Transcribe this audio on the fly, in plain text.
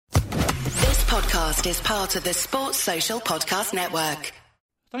podcast is part of the Sports Social Podcast Network.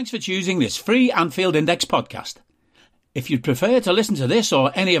 Thanks for choosing this free Anfield Index podcast. If you'd prefer to listen to this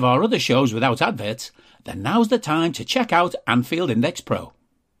or any of our other shows without adverts, then now's the time to check out Anfield Index Pro.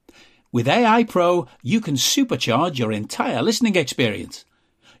 With AI Pro, you can supercharge your entire listening experience.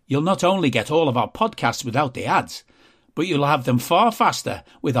 You'll not only get all of our podcasts without the ads, but you'll have them far faster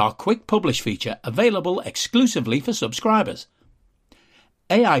with our Quick Publish feature available exclusively for subscribers.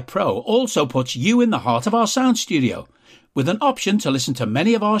 AI Pro also puts you in the heart of our sound studio, with an option to listen to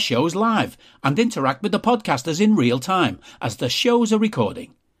many of our shows live and interact with the podcasters in real time as the shows are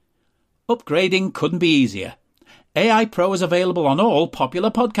recording. Upgrading couldn't be easier. AI Pro is available on all popular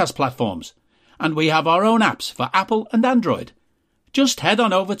podcast platforms, and we have our own apps for Apple and Android. Just head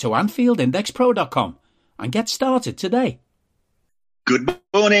on over to AnfieldIndexPro.com and get started today. Good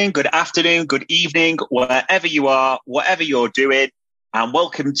morning, good afternoon, good evening, wherever you are, whatever you're doing. And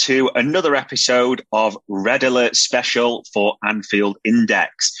welcome to another episode of Red Alert Special for Anfield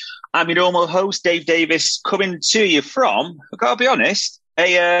Index. I'm your normal host, Dave Davis, coming to you from, I've got to be honest,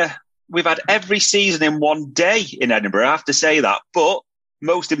 we've had every season in one day in Edinburgh, I have to say that. But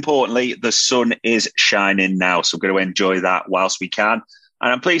most importantly, the sun is shining now, so we're going to enjoy that whilst we can.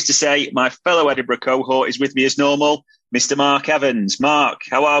 And I'm pleased to say my fellow Edinburgh cohort is with me as normal, Mr. Mark Evans. Mark,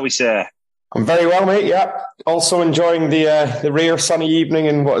 how are we, sir? I'm very well, mate. Yeah. Also enjoying the rare sunny evening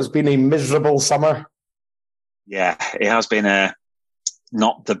in what has been a miserable summer. Yeah, it has been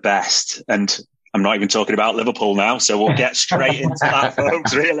not the best. And I'm not even talking about Liverpool now, so we'll get straight into that,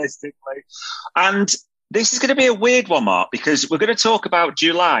 folks, realistically. And this is going to be a weird one, Mark, because we're going to talk about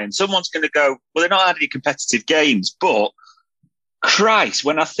July and someone's going to go, well, they're not had any competitive games, but Christ,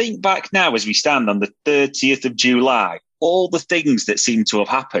 when I think back now as we stand on the 30th of July, all the things that seem to have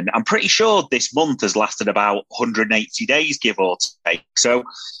happened, I'm pretty sure this month has lasted about 180 days, give or take. So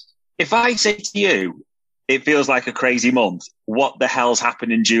if I say to you, it feels like a crazy month, what the hell's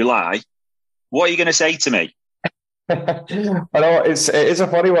happened in July? What are you going to say to me? I know it is a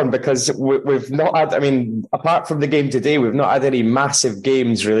funny one because we've not had, I mean, apart from the game today, we've not had any massive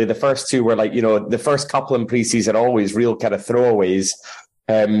games really. The first two were like, the first couple in pre-season always real kind of throwaways.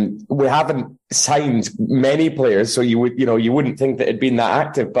 We haven't signed many players, so you wouldn't think that it'd been that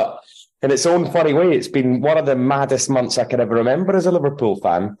active, but in its own funny way, it's been one of the maddest months I can ever remember as a Liverpool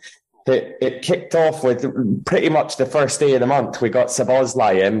fan. It kicked off with pretty much the first day of the month. We got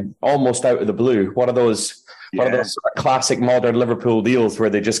Szoboszlai in almost out of the blue. One of those sort of classic modern Liverpool deals where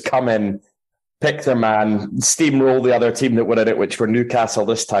they just come in, pick their man, steamroll the other team that were in it, which were Newcastle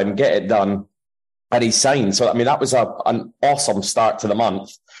this time, get it done. And he signed. So, I mean, that was an awesome start to the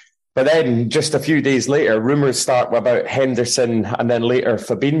month. But then just a few days later, rumours start about Henderson and then later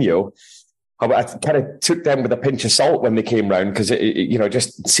Fabinho. I kind of took them with a pinch of salt when they came round because it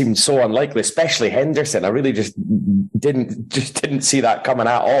just seemed so unlikely, especially Henderson. I really just didn't see that coming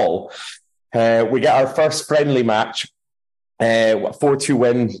at all. We get our first friendly match, 4-2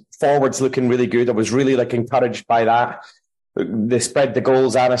 win. Forwards looking really good. I was really encouraged by that. They spread the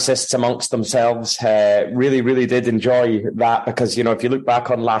goals and assists amongst themselves. Really, really did enjoy that because, if you look back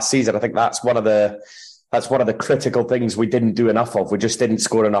on last season, I think that's one of the critical things we didn't do enough of. We just didn't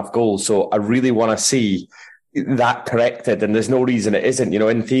score enough goals. So I really want to see that corrected. And there's no reason it isn't.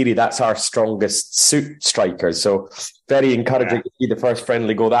 In theory, that's our strongest suit strikers. So very encouraging to see the first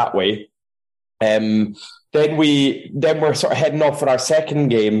friendly go that way. Then we're sort of heading off for our second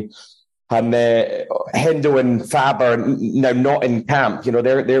game. And Hendo and Fab are now not in camp.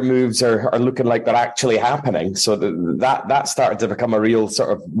 Their moves are looking like they're actually happening. So that started to become a real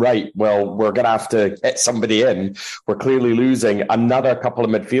sort of, right, well, we're going to have to get somebody in. We're clearly losing another couple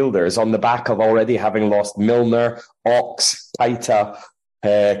of midfielders on the back of already having lost Milner, Ox, Keita,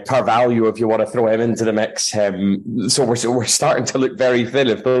 Carvalho, if you want to throw him into the mix. So we're starting to look very thin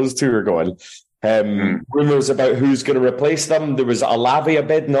if those two are going. Rumours about who's going to replace them. There was a Lavia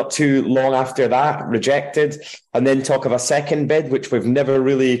bid not too long after that, rejected, and then talk of a second bid, which we've never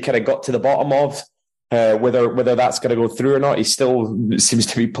really kind of got to the bottom of, whether that's going to go through or not. He still seems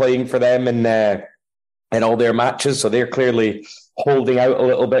to be playing for them in all their matches, so they're clearly holding out a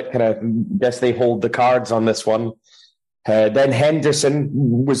little bit. Kind of guess they hold the cards on this one. Then Henderson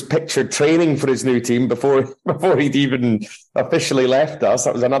was pictured training for his new team before he'd even officially left us.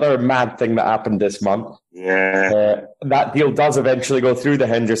 That was another mad thing that happened this month. Yeah, that deal does eventually go through, the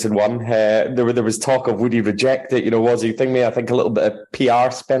Henderson one. There was talk of would he reject it? Was he thinking? I think a little bit of PR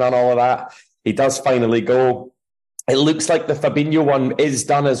spin on all of that. He does finally go. It looks like the Fabinho one is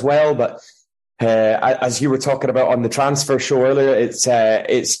done as well, but As you were talking about on the transfer show earlier,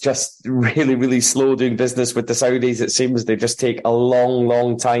 it's just really, really slow doing business with the Saudis. It seems they just take a long,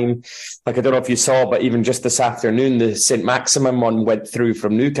 long time. Like, I don't know if you saw, but even just this afternoon, the St. Maximin one went through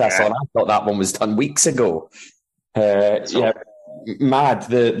from Newcastle, and I thought that one was done weeks ago. Mad,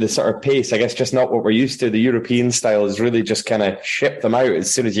 the sort of pace. I guess just not what we're used to. The European style is really just kind of ship them out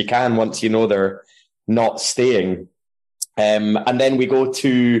as soon as you can once you know they're not staying. And then we go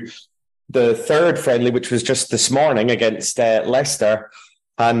to the third friendly, which was just this morning against Leicester.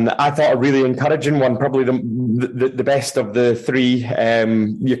 And I thought a really encouraging one, probably the best of the three.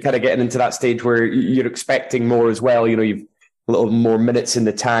 You're kind of getting into that stage where you're expecting more as well. You know, you've a little more minutes in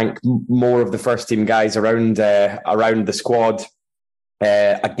the tank, more of the first team guys around the squad.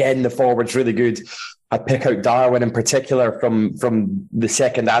 Again, the forward's really good. I'd pick out Darwin in particular from the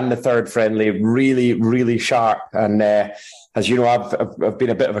second and the third friendly, really, really sharp. And as you know, I've been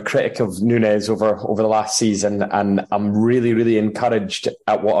a bit of a critic of Nunes over the last season, and I'm really, really encouraged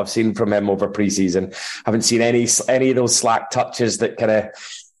at what I've seen from him over pre-season. Haven't seen any of those slack touches that kind of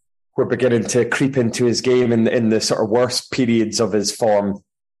were beginning to creep into his game in the sort of worst periods of his form.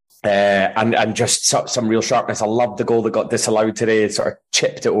 And just some real sharpness. I love the goal that got disallowed today. Sort of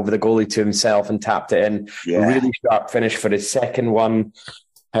chipped it over the goalie to himself and tapped it in. Yeah. Really sharp finish for his second one.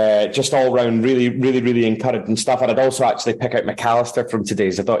 Just all round, really, really, really encouraging stuff. And I'd also actually pick out McAllister from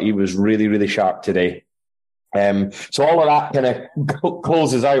today's. I thought he was really, really sharp today. So all of that kind of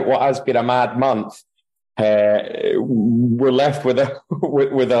closes out what has been a mad month. We're left with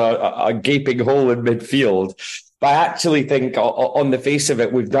a gaping hole in midfield. But I actually think on the face of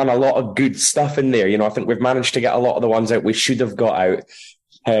it, we've done a lot of good stuff in there. You know, I think we've managed to get a lot of the ones out we should have got out.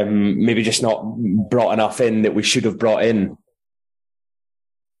 Maybe just not brought enough in that we should have brought in.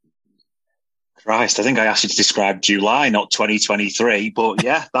 Christ, I think I asked you to describe July, not 2023. But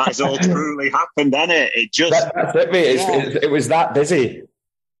yeah, that has all truly happened, hasn't it? It just... That's it, mate. Yeah. It was that busy.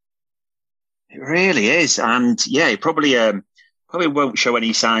 It really is. And yeah, it probably won't show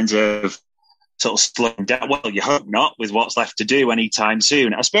any signs of sort of slowing down. Well, you hope not, with what's left to do anytime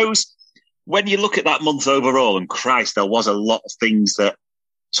soon. I suppose when you look at that month overall, and Christ, there was a lot of things that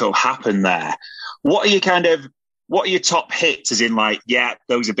sort of happened there. What are your top hits, as in like, yeah,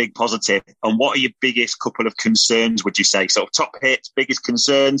 those are big positive, and what are your biggest couple of concerns, would you say? So top hits, biggest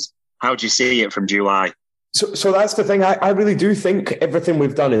concerns, how do you see it from July? So that's the thing. I really do think everything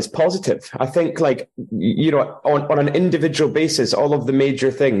we've done is positive. I think, like, you know, on an individual basis, all of the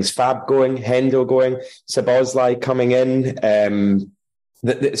major things, Fab going, Hendo going, Szoboszlai coming in,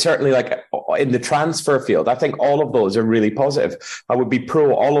 certainly like in the transfer field, I think all of those are really positive. I would be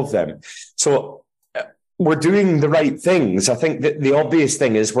pro all of them. So we're doing the right things. I think that the obvious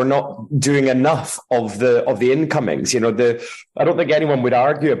thing is we're not doing enough of the incomings. You know, I don't think anyone would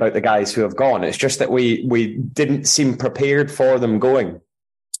argue about the guys who have gone. It's just that we didn't seem prepared for them going.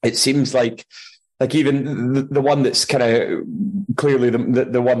 It seems like even the one that's kind of clearly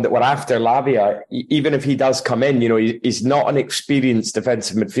the one that we're after, Lavia, even if he does come in, you know, he's not an experienced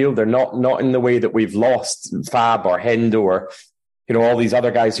defensive midfielder, not in the way that we've lost Fab or Hendo or, you know, all these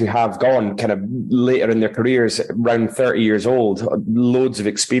other guys who have gone kind of later in their careers, around 30 years old, loads of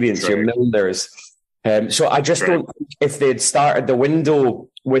experience, your Milders. So I just don't think if they'd started the window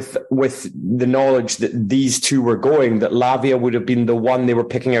with the knowledge that these two were going, that Lavia would have been the one they were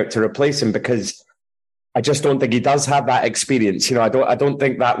picking out to replace him, because I just don't think he does have that experience. You know, I don't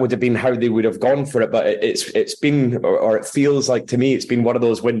think that would have been how they would have gone for it, but it's been, or it feels like to me, it's been one of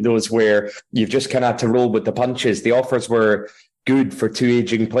those windows where you've just kind of had to roll with the punches. The offers were good for two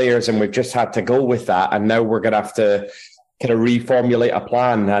aging players, and we've just had to go with that. And now we're going to have to kind of reformulate a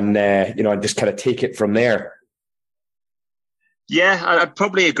plan and, you know, just kind of take it from there. Yeah, I'd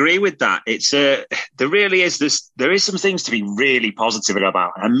probably agree with that. It's there really is this. There is some things to be really positive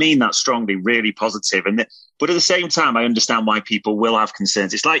about, and I mean that strongly, really positive. But at the same time, I understand why people will have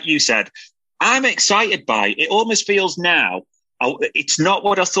concerns. It's like you said, I'm excited by it. It almost feels now. It's not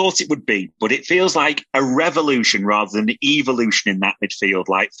what I thought it would be, but it feels like a revolution rather than an evolution in that midfield.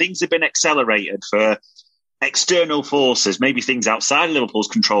 Like things have been accelerated for external forces, maybe things outside of Liverpool's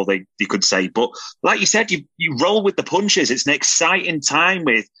control, you could say. But like you said, you roll with the punches. It's an exciting time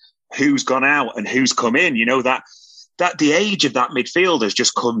with who's gone out and who's come in. You know, that the age of that midfield has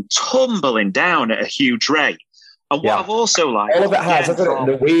just come tumbling down at a huge rate. And what I've also liked... All of it has, hasn't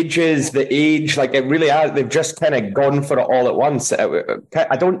it? The wages, the age, like it really has. They've just kind of gone for it all at once.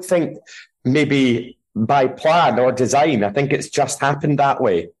 I don't think maybe by plan or design. I think it's just happened that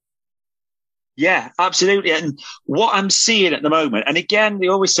way. Yeah, absolutely. And what I'm seeing at the moment, and again, they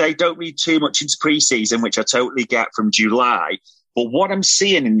always say don't read too much into pre-season, which I totally get from July. But what I'm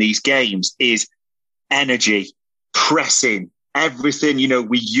seeing in these games is energy, pressing, everything,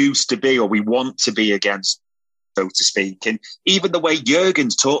 we used to be or we want to be against, so to speak. And even the way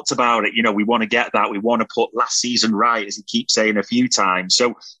Jurgen's talked about it, we want to get that. We want to put last season right, as he keeps saying a few times.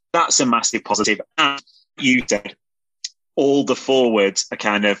 So that's a massive positive. And you said all the forwards are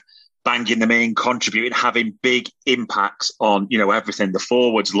kind of banging them in, contributing, having big impacts on, everything. The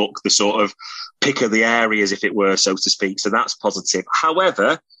forwards look the sort of pick of the areas, if it were, so to speak. So that's positive.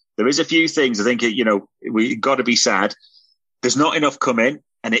 However, there is a few things I think, we got to be sad. There's not enough coming,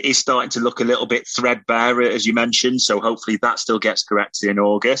 and it is starting to look a little bit threadbare, as you mentioned. So hopefully that still gets corrected in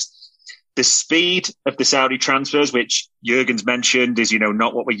August. The speed of the Saudi transfers, which Jurgen's mentioned, is,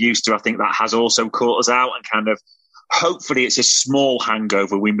 not what we're used to. I think that has also caught us out, and kind of hopefully it's a small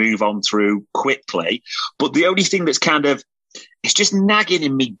hangover we move on through quickly. But the only thing that's it's just nagging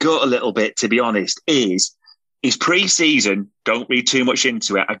in me gut a little bit, to be honest, is pre-season. Don't read too much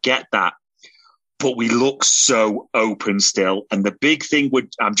into it. I get that. But we look so open still. And the big thing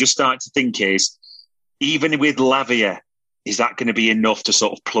I'm just starting to think is, even with Lavia, is that going to be enough to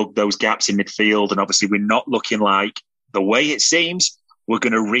sort of plug those gaps in midfield? And obviously we're not looking like, the way it seems, we're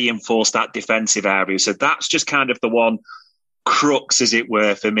going to reinforce that defensive area. So that's just kind of the one crux, as it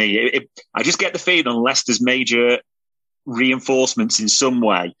were, for me. I just get the feeling, unless there's major reinforcements in some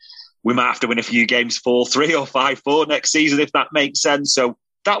way, we might have to win a few games 4-3 or 5-4 next season, if that makes sense. So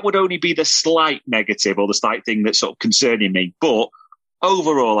that would only be the slight negative or the slight thing that's sort of concerning me. But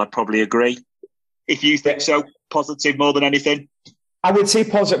overall, I'd probably agree. If you think so, positive more than anything. I would say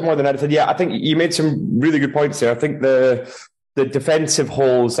positive more than anything. Yeah, I think you made some really good points there. I think the defensive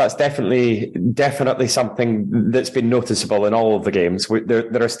holes, that's definitely something that's been noticeable in all of the games.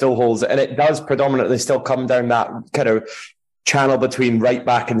 There are still holes, and it does predominantly still come down that kind of channel between right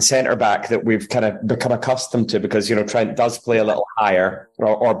back and centre back that we've kind of become accustomed to, because Trent does play a little higher,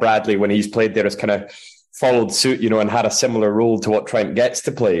 or Bradley, when he's played there, has kind of followed suit, and had a similar role to what Trent gets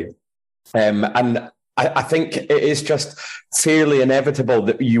to play. And I think it is just fairly inevitable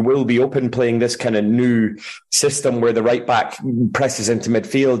that you will be open playing this kind of new system where the right back presses into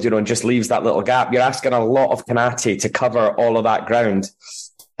midfield, and just leaves that little gap. You're asking a lot of Konaté to cover all of that ground.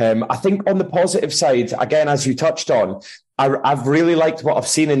 I think on the positive side, again, as you touched on, I've really liked what I've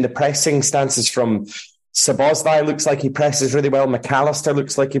seen in the pressing stances from Szoboszlai. Looks like he presses really well. McAllister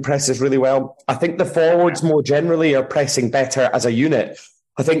looks like he presses really well. I think the forwards more generally are pressing better as a unit.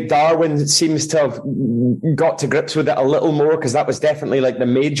 I think Darwin seems to have got to grips with it a little more, because that was definitely like the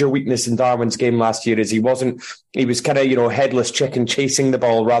major weakness in Darwin's game last year, is he was kind of, headless chicken chasing the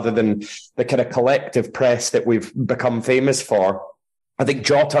ball rather than the kind of collective press that we've become famous for. I think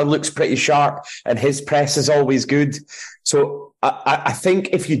Jota looks pretty sharp, and his press is always good. So I think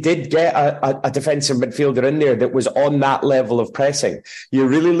if you did get a defensive midfielder in there that was on that level of pressing, you're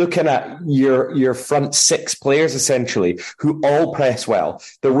really looking at your front six players, essentially, who all press well.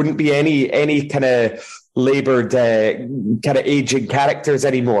 There wouldn't be any kind of laboured kind of aging characters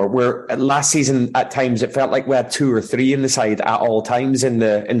anymore, where last season at times it felt like we had 2 or 3 in the side at all times in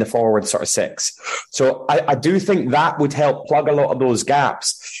the forward sort of six. So I do think that would help plug a lot of those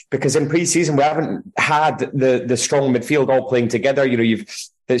gaps, because in pre-season we haven't had the strong midfield all playing together.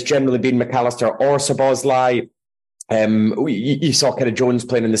 It's generally been McAllister or Szoboszlai. You saw kind of Jones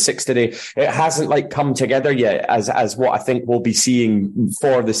playing in the 6 today. It hasn't come together yet as what I think we'll be seeing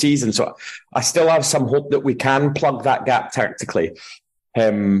for the season. So I still have some hope that we can plug that gap tactically.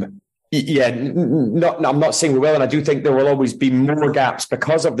 I'm not saying we will, and I do think there will always be more gaps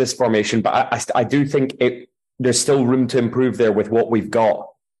because of this formation, but I do think there's still room to improve there with what we've got.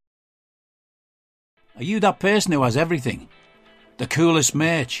 Are you that person who has everything? The coolest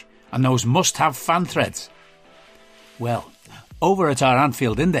merch and those must-have fan threads? Well, over at our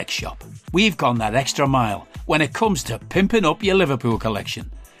Anfield Index shop, we've gone that extra mile when it comes to pimping up your Liverpool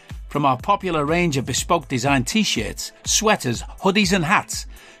collection. From our popular range of bespoke design t-shirts, sweaters, hoodies and hats,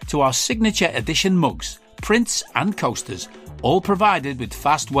 to our signature edition mugs, prints and coasters, all provided with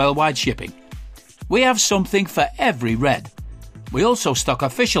fast worldwide shipping. We have something for every red. We also stock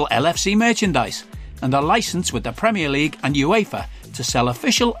official LFC merchandise and are licensed with the Premier League and UEFA to sell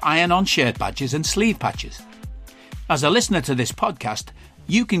official iron-on shirt badges and sleeve patches. As a listener to this podcast,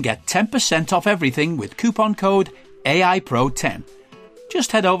 you can get 10% off everything with coupon code AIPRO10.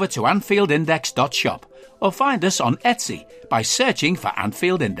 Just head over to AnfieldIndex.shop or find us on Etsy by searching for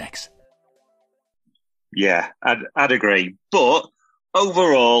Anfield Index. Yeah, I'd agree. But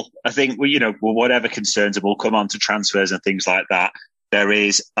overall, I think, whatever concerns, and we'll come on to transfers and things like that, there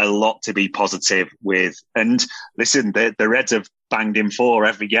is a lot to be positive with. And listen, the Reds have banged in 4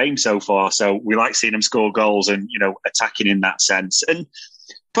 every game so far. So we like seeing them score goals and, attacking in that sense. And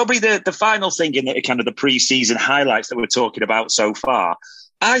probably the final thing in the kind of the pre-season highlights that we're talking about so far,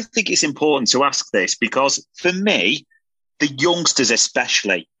 I think it's important to ask this because for me, the youngsters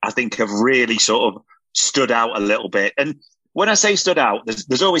especially, I think have really sort of stood out a little bit. And when I say stood out,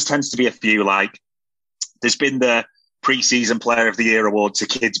 there's always tends to be a few, like there's been the pre-season player of the year award to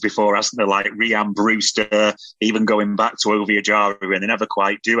kids before, hasn't there? Like Rian Brewster, even going back to Ovie Ejaria, and they never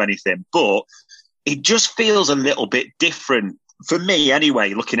quite do anything. But it just feels a little bit different for me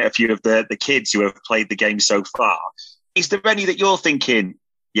anyway, looking at a few of the kids who have played the game so far. Is there any that you're thinking,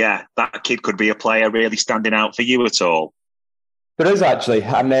 yeah, that kid could be a player really standing out for you at all? There is actually.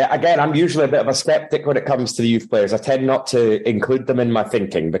 And again, I'm usually a bit of a skeptic when it comes to the youth players. I tend not to include them in my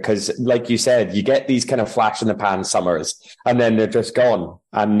thinking because, like you said, you get these kind of flash in the pan summers and then they're just gone.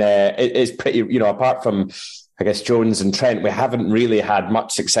 And it's pretty, apart from, I guess, Jones and Trent, we haven't really had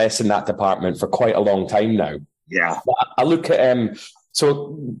much success in that department for quite a long time now. Yeah. I look at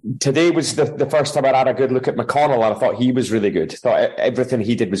so today was the first time I had a good look at McConnell, and I thought he was really good. I thought everything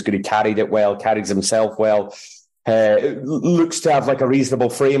he did was good. He carried it well, carries himself well. Looks to have like a reasonable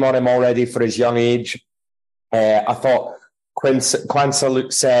frame on him already for his young age. I thought Quansah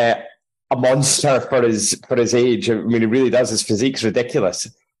looks a monster for his age. I mean, he really does. His physique's ridiculous.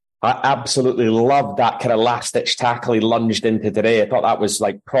 I absolutely loved that kind of last-ditch tackle he lunged into today. I thought that was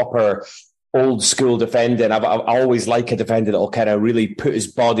like proper old school defending. I always like a defender that will kind of really put his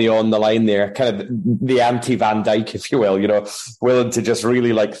body on the line there, kind of the anti-Van Dijk, if you will, willing to just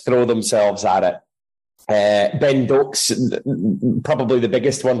really like throw themselves at it. Ben Doak's probably the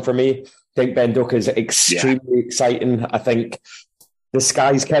biggest one for me. I think Ben Doak is extremely exciting. I think the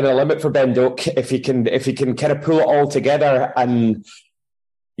sky's kind of the limit for Ben Doak if he can kind of pull it all together and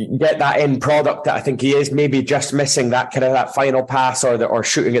get that end product that I think he is maybe just missing, that kind of that final pass or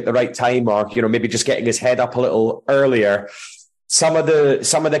shooting at the right time, or maybe just getting his head up a little earlier. Some of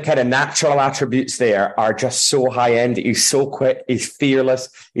the kind of natural attributes there are just so high end. He's so quick. He's fearless.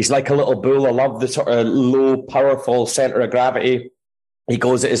 He's like a little bull. I love the sort of low, powerful center of gravity. He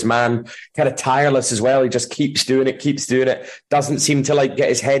goes at his man, kind of tireless as well. He just keeps doing it. Doesn't seem to like get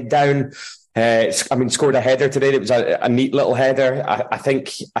his head down. Scored a header today. It was a neat little header. I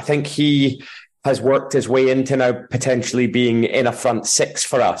think he has worked his way into now potentially being in a front 6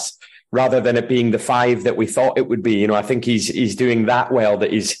 for us, rather than it being the 5 that we thought it would be. I think he's doing that well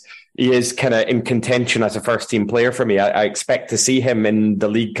that he is kind of in contention as a first team player for me. I expect to see him in the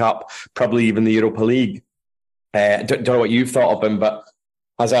League Cup, probably even the Europa League. Don't know what you've thought of him, but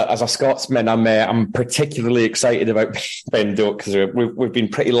as a Scotsman, I'm particularly excited about Ben Doak because we've been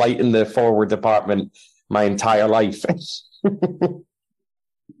pretty light in the forward department my entire life.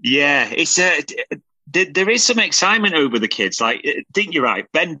 Yeah, it's there is some excitement over the kids. Like, I think you're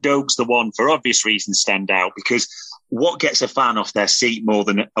right. Ben Doak's the one for obvious reasons stand out because what gets a fan off their seat more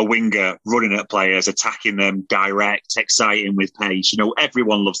than a winger running at players, attacking them direct, exciting with pace?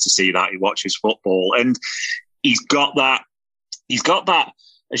 Everyone loves to see that. He watches football, and he's got that.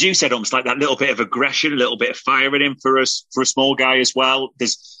 As you said, almost like that little bit of aggression, a little bit of fire in him for a small guy as well.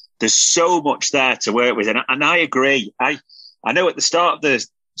 There's so much there to work with, and I agree. I know at the start of the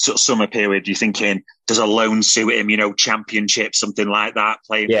sort of summer period, you're thinking, does a loan suit him? Championship, something like that,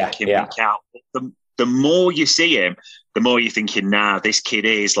 playing week in, week out. The more you see him, the more you're thinking, nah, this kid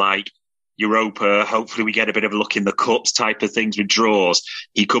is like Europa. Hopefully, we get a bit of a look in the cups type of things with draws.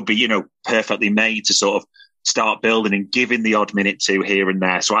 He could be, perfectly made to sort of start building and giving the odd minute to here and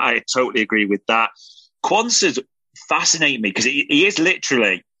there. So I totally agree with that. Quansah's fascinating me because he is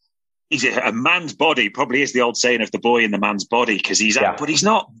literally, he's a man's body, probably is the old saying of the boy in the man's body, because but he's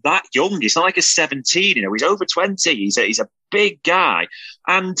not that young. He's not like a 17, he's over 20. He's a big guy.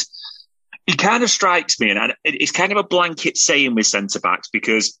 And he kind of strikes me, and it's kind of a blanket saying with centre-backs,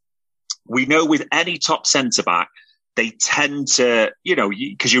 because we know with any top centre-back, they tend to,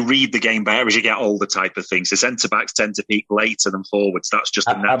 because you read the game better as you get older type of things. The centre-backs tend to peak later than forwards. That's just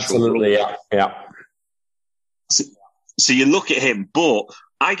a natural absolutely rule. Yeah. So you look at him, but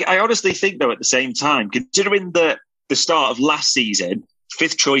I honestly think, though, at the same time, considering the start of last season,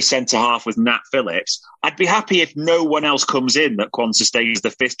 5th choice centre-half with Nat Phillips, I'd be happy if no one else comes in, that Quansah stays the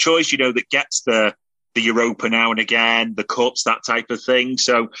 5th choice, that gets the Europa now and again, the Cups, that type of thing.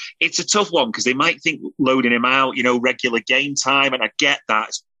 So it's a tough one because they might think loading him out, regular game time, and I get that,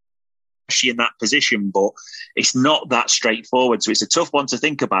 especially in that position, but it's not that straightforward. So it's a tough one to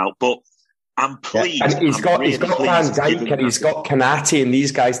think about. But I'm pleased. And he's got Van Dijk and he's got Kanate and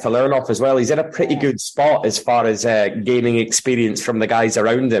these guys to learn off as well. He's in a pretty good spot as far as gaining experience from the guys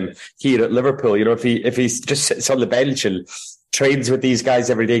around him here at Liverpool. You know, if he just sits on the bench and trains with these guys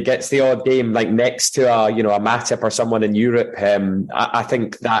every day, gets the odd game like next to a Matip or someone in Europe, I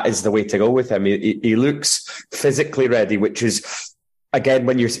think that is the way to go with him. He looks physically ready, which is, again,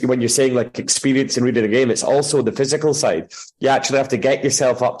 when you're saying like experience in reading the game, it's also the physical side. You actually have to get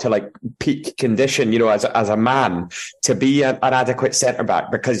yourself up to like peak condition, as a man, to be an adequate centre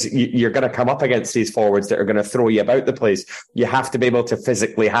back, because you're going to come up against these forwards that are going to throw you about the place. You have to be able to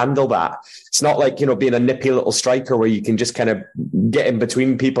physically handle that. It's not like, being a nippy little striker where you can just kind of get in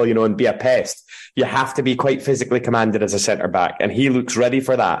between people, and be a pest. You have to be quite physically commanded as a centre back. And he looks ready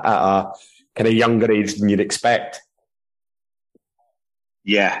for that at a kind of younger age than you'd expect.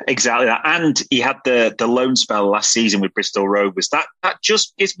 Yeah, exactly that. And he had the loan spell last season with Bristol Rovers. That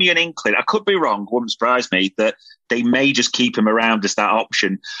just gives me an inkling. I could be wrong, wouldn't surprise me, that they may just keep him around as that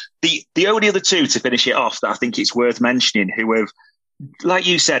option. The only other two to finish it off that I think it's worth mentioning, who have, like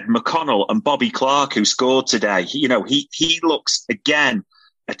you said, McConnell and Bobby Clark, who scored today. He looks, again,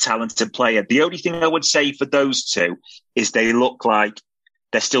 a talented player. The only thing I would say for those two is they look like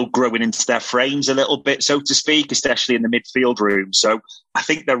they're still growing into their frames a little bit, so to speak, especially in the midfield room. So I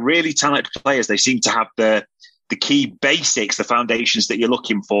think they're really talented players. They seem to have the key basics, the foundations that you're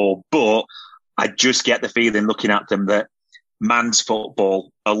looking for. But I just get the feeling looking at them that man's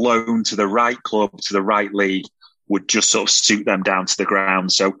football alone to the right club, to the right league, would just sort of suit them down to the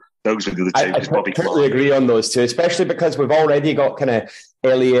ground. So those are the two. I totally agree on those two, especially because we've already got kind of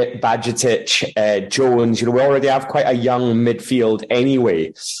Elliott, Bajcetic, Jones. We already have quite a young midfield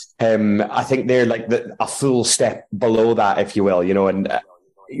anyway. I think they're like a full step below that, if you will. And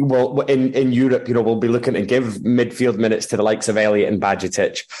in Europe, we'll be looking to give midfield minutes to the likes of Elliott and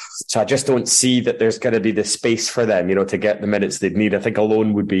Bajcetic. So I just don't see that there's going to be the space for them, to get the minutes they'd need. I think a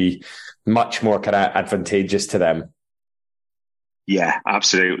loan would be much more kind of advantageous to them. Yeah,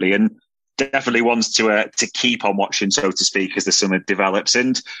 absolutely. And definitely ones to keep on watching, so to speak, as the summer develops.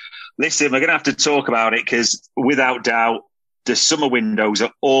 And listen, we're going to have to talk about it because without doubt, the summer windows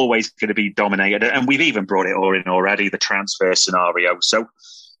are always going to be dominated. And we've even brought it all in already, the transfer scenario. So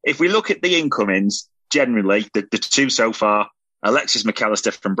if we look at the incomings, generally, the two so far, Alexis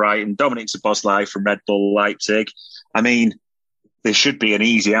McAllister from Brighton, Dominic Szoboszlai from Red Bull Leipzig. I mean, there should be an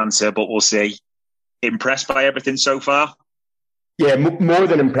easy answer, but we'll see. Impressed by everything so far? Yeah, more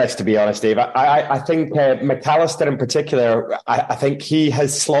than impressed, to be honest, Dave. I think McAllister in particular, I think he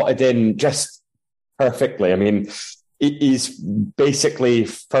has slotted in just perfectly. I mean, he's basically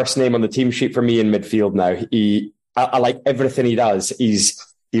first name on the team sheet for me in midfield now. I like everything he does.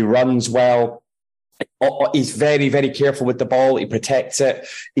 He runs well. He's very, very careful with the ball. He protects it.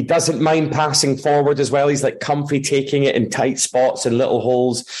 He doesn't mind passing forward as well. He's like comfy taking it in tight spots and little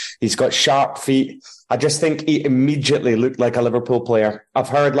holes. He's got sharp feet. I just think he immediately looked like a Liverpool player. I've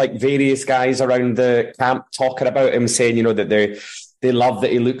heard like various guys around the camp talking about him, saying, that they love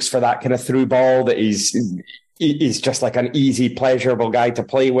that he looks for that kind of through ball, that he's just like an easy, pleasurable guy to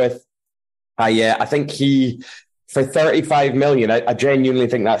play with. I think for 35 million, I genuinely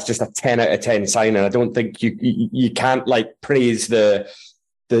think that's just a 10 out of 10 signing. I don't think you can't like praise the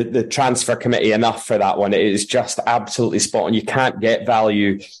transfer committee enough for that one. It is just absolutely spot on. You can't get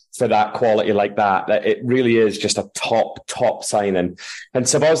value for that quality like that. It really is just a top signing. And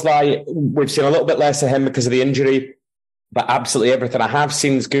Szoboszlai, we've seen a little bit less of him because of the injury, but absolutely everything I have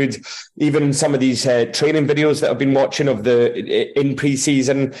seen is good. Even some of these training videos that I've been watching of in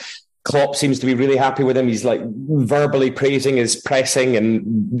pre-season, Klopp seems to be really happy with him. He's like verbally praising his pressing and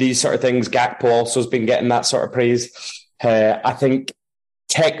these sort of things. Gakpo also has been getting that sort of praise. I think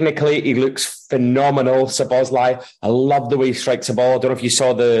technically he looks phenomenal, Szoboszlai. I love the way he strikes the ball. I don't know if you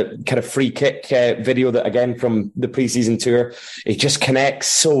saw the kind of free kick video that, again, from the pre-season tour. He just connects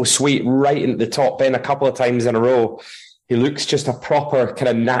so sweet right into the top bin a couple of times in a row. He looks just a proper kind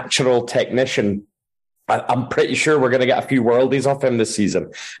of natural technician. I'm pretty sure we're going to get a few worldies off him this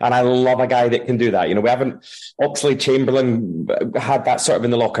season. And I love a guy that can do that. We haven't, Oxlade-Chamberlain had that sort of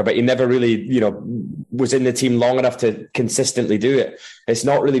in the locker, but he never really, was in the team long enough to consistently do it. It's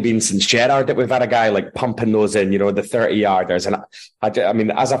not really been since Gerrard that we've had a guy like pumping those in, the 30-yarders. And I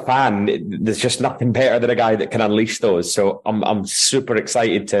mean, as a fan, there's just nothing better than a guy that can unleash those. So I'm super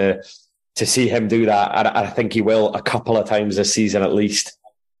excited to see him do that. And I think he will a couple of times this season at least.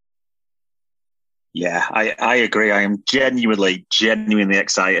 Yeah, I agree. I am genuinely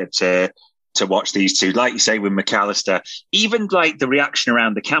excited to watch these two. Like you say with McAllister, even like the reaction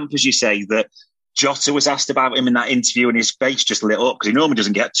around the camp, as you say, that Jota was asked about him in that interview, and his face just lit up because he normally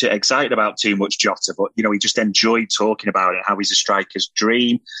doesn't get too excited about too much Jota, but he just enjoyed talking about it, how he's a striker's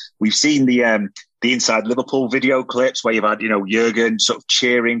dream. We've seen the Inside Liverpool video clips where you've had Jurgen sort of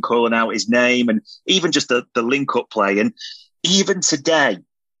cheering, calling out his name, and even just the link-up play. And even today,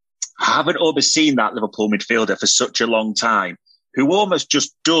 I haven't always seen that Liverpool midfielder for such a long time, who almost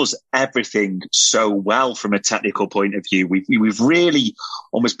just does everything so well from a technical point of view. We've really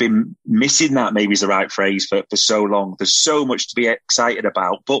almost been missing that, maybe is the right phrase, for so long. There's so much to be excited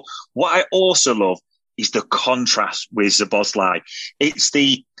about. But what I also love is the contrast with Szoboszlai. It's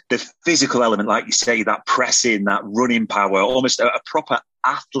the physical element, like you say, that pressing, that running power, almost a proper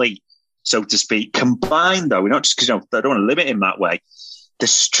athlete, so to speak, combined, though, not just because I don't want to limit him that way, the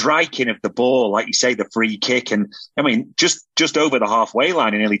striking of the ball, like you say, the free kick. And I mean, just over the halfway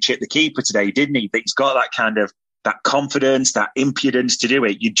line, and nearly chipped the keeper today, didn't he? But he's got that kind of, that confidence, that impudence to do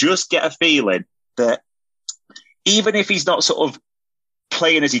it. You just get a feeling that even if he's not sort of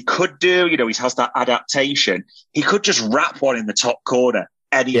playing as he could do, he has that adaptation, he could just wrap one in the top corner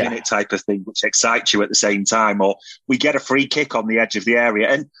any minute type of thing, which excites you at the same time. Or we get a free kick on the edge of the area.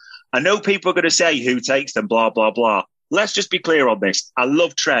 And I know people are going to say who takes them, blah, blah, blah. Let's just be clear on this. I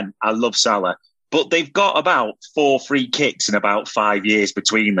love Trent. I love Salah. But they've got about 4 free kicks in about 5 years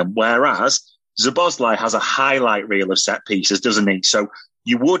between them, whereas Szoboszlai has a highlight reel of set pieces, doesn't he? So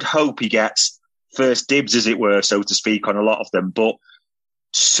you would hope he gets first dibs, as it were, so to speak, on a lot of them. But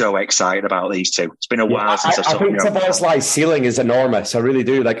so excited about these two. It's been a while since I've I think Szoboszlai's ceiling is enormous. I really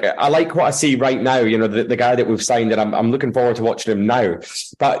do. I like what I see right now. The guy that we've signed, and I'm looking forward to watching him now.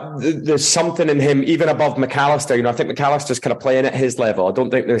 But there's something in him, even above McAllister. I think McAllister's kind of playing at his level. I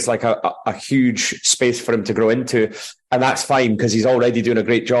don't think there's a huge space for him to grow into, and that's fine because he's already doing a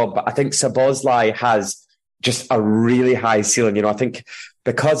great job. But I think Szoboszlai has just a really high ceiling. I think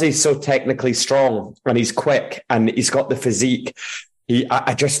because he's so technically strong and he's quick and he's got the physique.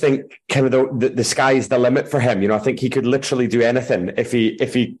 I just think kind of the sky's the limit for him. I think he could literally do anything if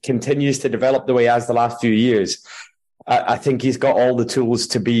he continues to develop the way he has the last few years. I think he's got all the tools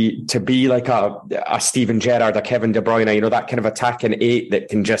to be like a Steven Gerrard, a Kevin De Bruyne, that kind of attacking 8 that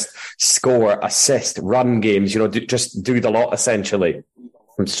can just score, assist, run games, just do the lot essentially.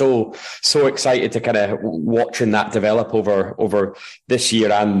 I'm so excited to kind of watching that develop over this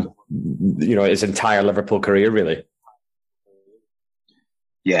year and his entire Liverpool career, really.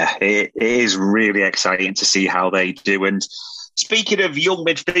 Yeah, it is really exciting to see how they do. And speaking of young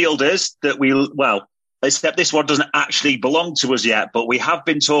midfielders except this one doesn't actually belong to us yet, but we have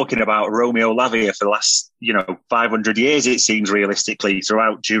been talking about Romeo Lavia for the last, 500 years, it seems, realistically,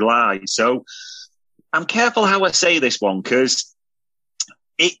 throughout July. So I'm careful how I say this one, because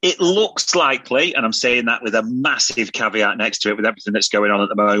it looks likely, and I'm saying that with a massive caveat next to it with everything that's going on at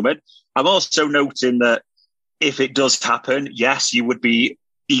the moment. I'm also noting that if it does happen, yes, you would be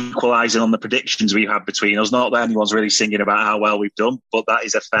equalising on the predictions we had between us. Not that anyone's really singing about how well we've done, but that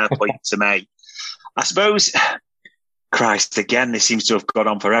is a fair point to make. I suppose, Christ, again, this seems to have gone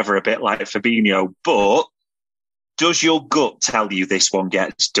on forever, a bit like Fabinho, but does your gut tell you this one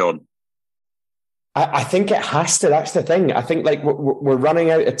gets done? I think it has to. That's the thing. I think we're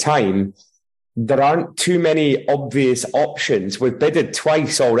running out of time. There aren't too many obvious options. We've bidded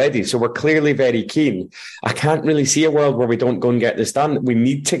twice already, so we're clearly very keen. I can't really see a world where we don't go and get this done. We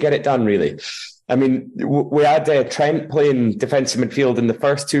need to get it done, really. I mean, we had Trent playing defensive midfield in the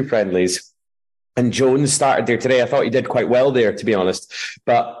first 2 friendlies, and Jones started there today. I thought he did quite well there, to be honest,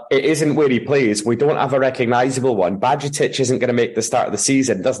 but it isn't where he plays. We don't have a recognisable one. Bajcetic isn't going to make the start of the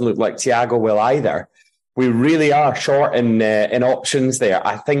season. Doesn't look like Thiago will either. We really are short in options there.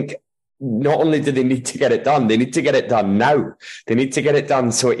 I think not only do they need to get it done, they need to get it done now. They need to get it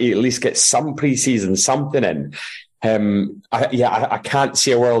done so he at least gets some pre-season, something in. I can't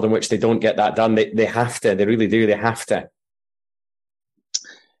see a world in which they don't get that done. They have to. They really do. They have to.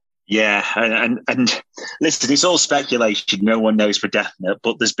 Yeah, and listen, it's all speculation. No one knows for definite,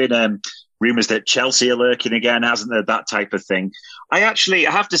 but there's been rumours that Chelsea are lurking again, hasn't there? That type of thing. I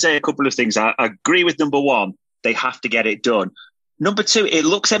have to say a couple of things. I agree with number one. They have to get it done. Number two, it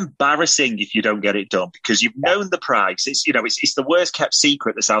looks embarrassing if you don't get it done because you've known the price. It's the worst kept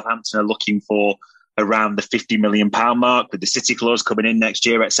secret that Southampton are looking for around the £50 million mark with the City clause coming in next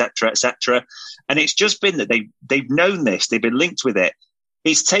year, etc., etc. And it's just been that they've known this. They've been linked with it.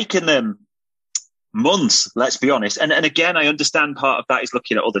 It's taken them months, let's be honest. And again, I understand part of that is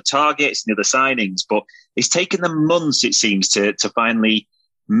looking at other targets and other signings, but it's taken them months, it seems, to finally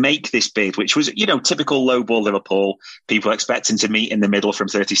make this bid, which was, typical low ball Liverpool, people expecting to meet in the middle from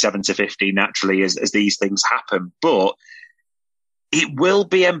 37 to 50 naturally as these things happen. But it will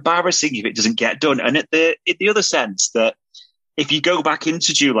be embarrassing if it doesn't get done. And in the other sense that if you go back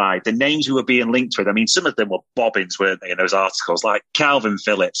into July, the names who were being linked with, I mean, some of them were bobbins, weren't they, in those articles, like Calvin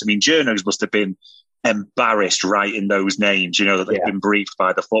Phillips. I mean, journos must have been embarrassed writing those names, that they've been briefed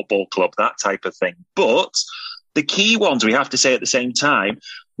by the football club, that type of thing. But the key ones, we have to say at the same time,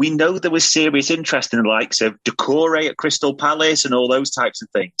 we know there was serious interest in the likes of Doucouré at Crystal Palace and all those types of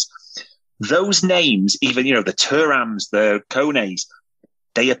things. Those names, even, the Turams, the Kones,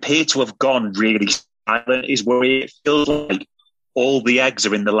 they appear to have gone really silent, is where it feels like all the eggs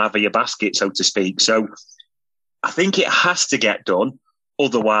are in the Lavia basket, so to speak. So I think it has to get done.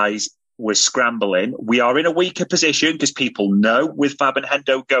 Otherwise, we're scrambling. We are in a weaker position because people know with Fab and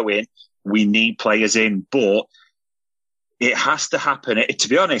Hendo going, we need players in. But it has to happen. To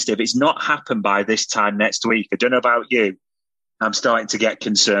be honest, if it's not happened by this time next week, I don't know about you, I'm starting to get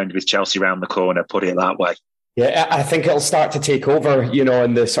concerned with Chelsea round the corner, put it that way. Yeah, I think it'll start to take over,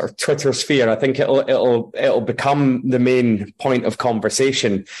 in the sort of Twitter sphere. I think it'll become the main point of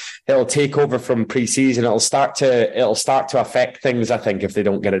conversation. It'll take over from pre-season. It'll start to affect things, I think, if they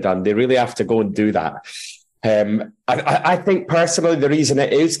don't get it done. They really have to go and do that. I think personally the reason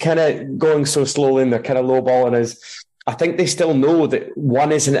it is kind of going so slowly and they're kind of lowballing is I think they still know that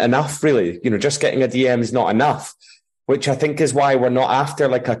one isn't enough, really. Just getting a DM is not enough, which I think is why we're not after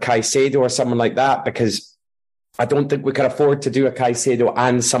like a Caicedo or someone like that, because I don't think we can afford to do a Caicedo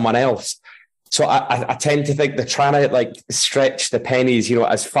and someone else. So I tend to think they're trying to stretch the pennies,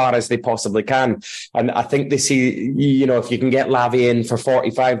 as far as they possibly can. And I think they see, if you can get Lavia in for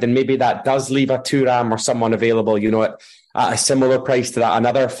 45, then maybe that does leave a Thuram or someone available, at a similar price to that,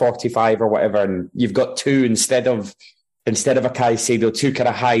 another 45 or whatever. And you've got two instead of a Caicedo, two kind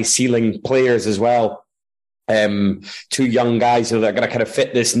of high ceiling players as well. Two young guys who are going to kind of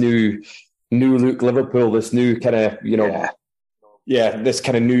fit this new look Liverpool, this new kind of, this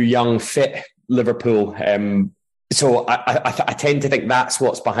kind of new young fit Liverpool. So I tend to think that's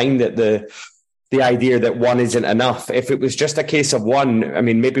what's behind it, the idea that one isn't enough. If it was just a case of one, I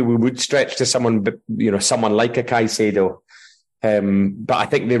mean, maybe we would stretch to someone, someone like a Caicedo. But I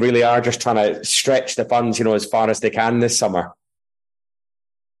think they really are just trying to stretch the funds, as far as they can this summer.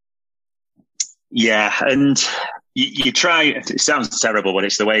 Yeah, and you try, it sounds terrible, but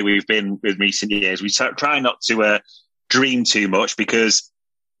it's the way we've been with recent years. We try not to dream too much because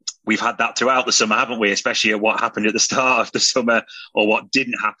we've had that throughout the summer, haven't we? Especially at what happened at the start of the summer or what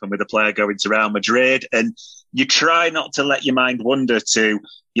didn't happen with a player going to Real Madrid. And you try not to let your mind wander to,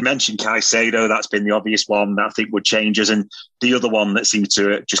 you mentioned Caicedo, that's been the obvious one that I think would change us. And the other one that seemed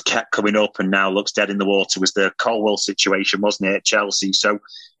to just kept coming up and now looks dead in the water was the Colwill situation, wasn't it, at Chelsea? So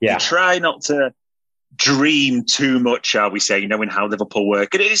you try not to dream too much, shall we say, knowing how Liverpool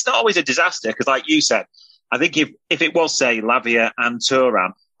work. And it's not always a disaster because, like you said, I think if it was, say, Lavia and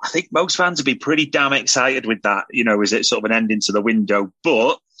Thuram, I think most fans would be pretty damn excited with that, as it sort of an ending to the window.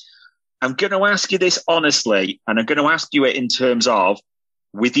 But I'm going to ask you this honestly, and I'm going to ask you it in terms of,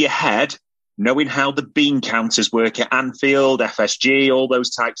 with your head, knowing how the bean counters work at Anfield, FSG, all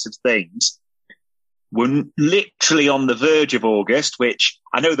those types of things, we're literally on the verge of August, which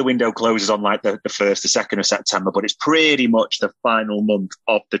I know the window closes on like the 1st, the 2nd of September, but it's pretty much the final month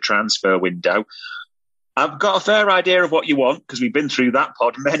of the transfer window. I've got a fair idea of what you want because we've been through that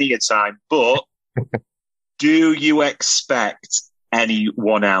pod many a time, but do you expect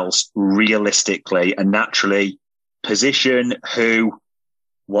anyone else realistically and naturally position who?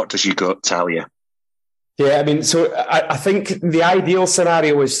 What does your gut tell you? Yeah, I mean, so I think the ideal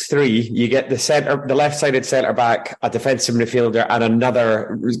scenario is three. You get the left-sided centre-back, a defensive midfielder, and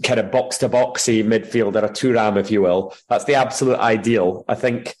another kind of box-to-boxy midfielder, a Thuram, if you will. That's the absolute ideal. I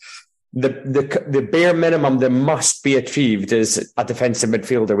think the bare minimum that must be achieved is a defensive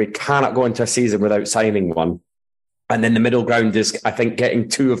midfielder. We cannot go into a season without signing one. And then the middle ground is, I think, getting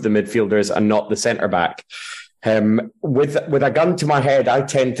two of the midfielders and not the centre-back. With a gun to my head, I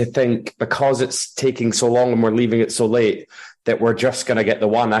tend to think because it's taking so long and we're leaving it so late that we're just going to get the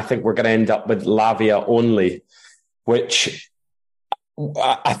one. I think we're going to end up with Lavia only, which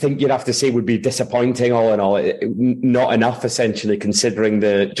I think you'd have to say would be disappointing all in all. Not enough, essentially, considering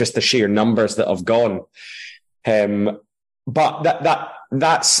the sheer numbers that have gone. But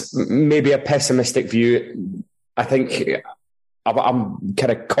that's maybe a pessimistic view. I think I'm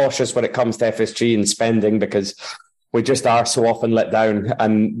kind of cautious when it comes to FSG and spending because we just are so often let down,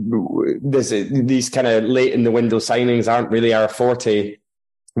 and these kind of late in the window signings aren't really our forte.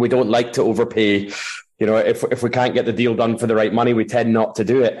 We don't like to overpay. If we can't get the deal done for the right money, we tend not to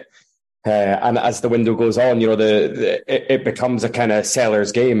do it. And as the window goes on, it becomes a kind of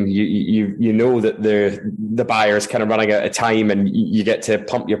seller's game. You know that the buyer's kind of running out of time, and you get to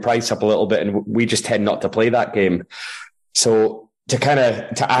pump your price up a little bit. And we just tend not to play that game. So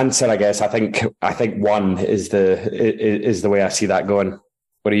to answer, I guess I think 1 is the way I see that going.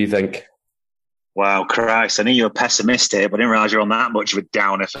 What do you think? Wow, Christ! I knew you were pessimistic, but I didn't realise you're on that much of a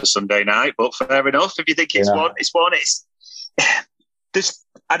downer for Sunday night. But fair enough. If you think it's 1, it's 1. This,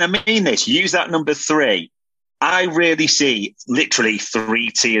 and I mean this, use that number 3. I really see literally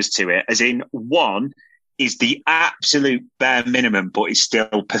 3 tiers to it, as in 1 is the absolute bare minimum, but it's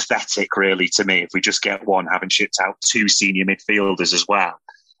still pathetic, really, to me, if we just get 1, having shipped out 2 senior midfielders as well.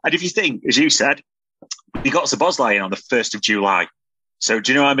 And if you think, as you said, we got Szoboszlai in on the 1st of July. So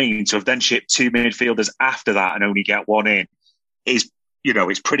do you know what I mean? To have then shipped 2 midfielders after that and only get 1 in is,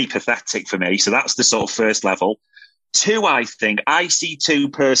 it's pretty pathetic for me. So that's the sort of first level. 2, I see 2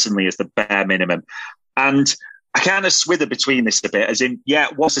 personally as the bare minimum. And I kind of swither between this a bit, as in,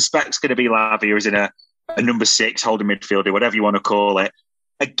 what I suspect's going to be Lavia is in a number 6 holding midfielder, whatever you want to call it.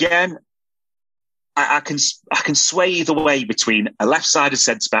 Again, I can sway either way between a left-sided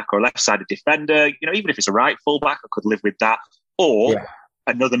centre-back or a left-sided defender. Even if it's a right full-back, I could live with that. Or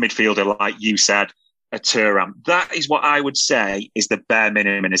another midfielder, like you said, a Thuram. That is what I would say is the bare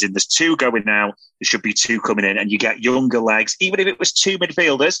minimum. As in, there's 2 going now, there should be 2 coming in, and you get younger legs. Even if it was 2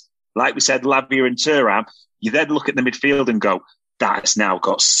 midfielders, like we said, Lavia and Thuram, you then look at the midfield and go, that's now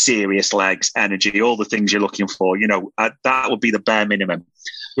got serious legs, energy, all the things you're looking for. That would be the bare minimum.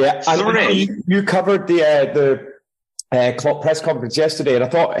 Yeah, 3. You covered the Klopp press conference yesterday, and I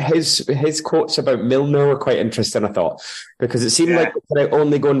thought his quotes about Milner were quite interesting. I thought, because it seemed like they're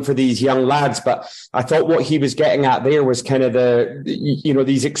only going for these young lads, but I thought what he was getting at there was kind of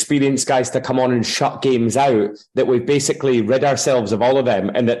these experienced guys to come on and shut games out. That we've basically rid ourselves of all of them,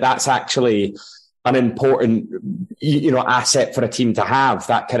 and that's actually an important asset for a team to have,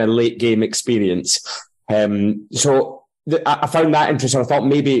 that kind of late game experience. So I found that interesting. I thought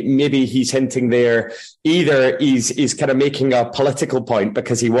maybe he's hinting there. Either he's kind of making a political point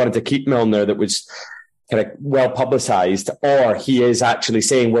because he wanted to keep Milner, that was kind of well publicised, or he is actually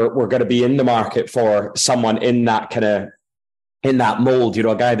saying we're going to be in the market for someone in that mould,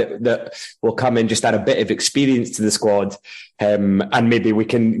 a guy that will come in, just add a bit of experience to the squad, and maybe we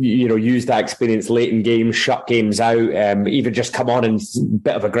can use that experience late in games, shut games out, even just come on and a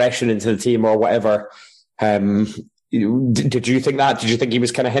bit of aggression into the team or whatever. Did you think that? Did you think he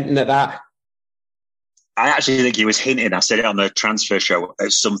was kind of hinting at that? I actually think he was hinting, I said it on the transfer show,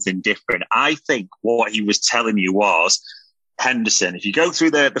 at something different. I think what he was telling you was, Henderson, if you go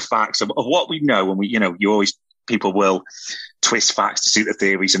through the facts of what we know, and people will twist facts to suit the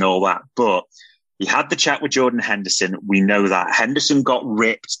theories and all that, but he had the chat with Jordan Henderson. We know that. Henderson got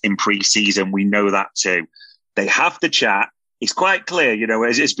ripped in pre-season. We know that too. They have the chat. It's quite clear,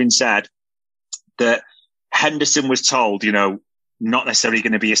 as it's been said, that Henderson was told, not necessarily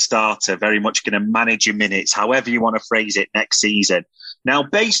going to be a starter, very much going to manage your minutes, however you want to phrase it, next season. Now,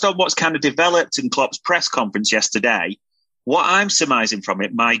 based on what's kind of developed in Klopp's press conference yesterday, what I'm surmising from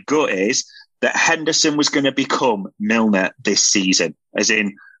it, my gut is that Henderson was going to become Milner this season, as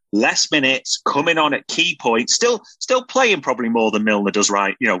in less minutes, coming on at key points, still playing probably more than Milner did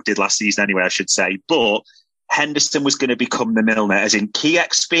last season anyway, I should say. But Henderson was going to become the Milner, as in key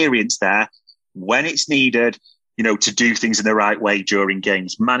experience there when it's needed, to do things in the right way during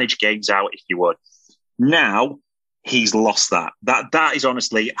games, manage games out, if you would. Now he's lost that. That is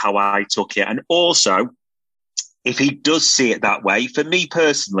honestly how I took it. And also, if he does see it that way, for me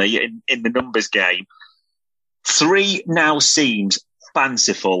personally, in the numbers game, 3 now seems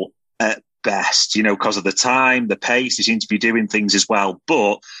fanciful at best, because of the time, the pace. He seems to be doing things as well.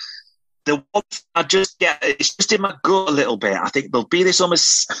 But the one I just get, it's just in my gut a little bit. I think there'll be this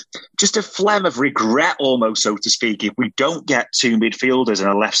almost just a phlegm of regret, almost, so to speak, if we don't get 2 midfielders and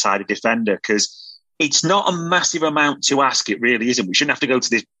a left-sided defender, because it's not a massive amount to ask. It really isn't. We shouldn't have to go to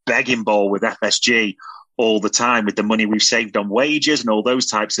this begging bowl with FSG all the time with the money we've saved on wages and all those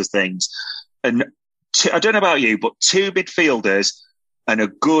types of things. And I don't know about you, but 2 midfielders and a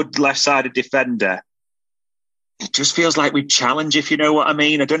good left-sided defender, it just feels like we challenge, if you know what I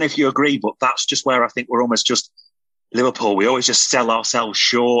mean. I don't know if you agree, but that's just where I think we're almost just Liverpool. We always just sell ourselves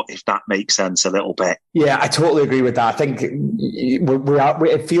short, if that makes sense a little bit. Yeah, I totally agree with that. I think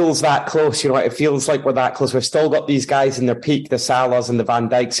it feels that close. It feels like we're that close. We've still got these guys in their peak, the Salahs and the Van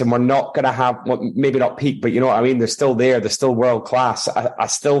Dijks, and we're not going to have, maybe not peak, but you know what I mean? They're still there. They're still world class. I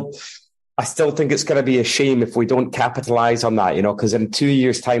still think it's going to be a shame if we don't capitalise on that, because in 2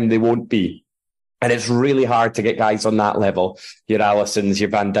 years' time, they won't be. And it's really hard to get guys on that level. Your Alissons, your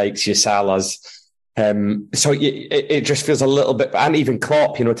Van Dijks, your Salahs. So it just feels a little bit, and even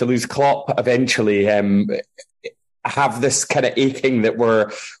Klopp, to lose Klopp eventually, have this kind of aching that we're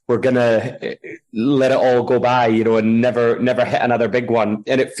going to let it all go by, and never hit another big one.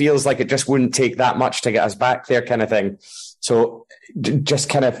 And it feels like it just wouldn't take that much to get us back there, kind of thing. So just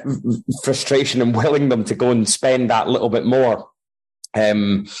kind of frustration and willing them to go and spend that little bit more.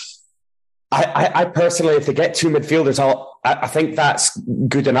 I personally, if they get 2 midfielders, I think that's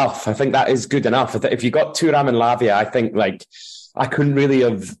good enough. I think that is good enough. If you got Thuram and Lavia, I think I couldn't really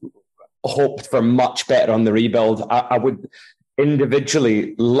have hoped for much better on the rebuild. I would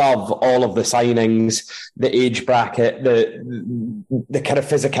individually love all of the signings, the age bracket, the kind of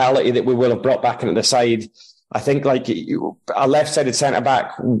physicality that we will have brought back into the side. I think a left-sided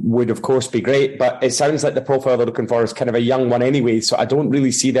centre-back would, of course, be great, but it sounds like the profile they're looking for is kind of a young one anyway, so I don't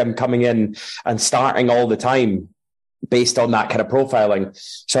really see them coming in and starting all the time based on that kind of profiling.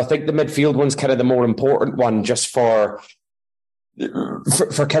 So I think the midfield one's kind of the more important one, just for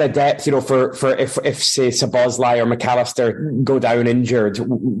kind of depth, for if say Szoboszlai or McAllister go down injured,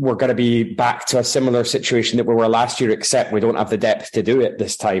 we're going to be back to a similar situation that we were last year, except we don't have the depth to do it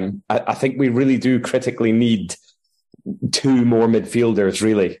this time. I think we really do critically need 2 more midfielders,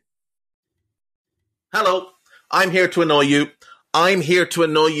 really. Hello, I'm here to annoy you. I'm here to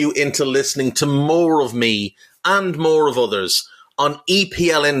annoy you into listening to more of me and more of others on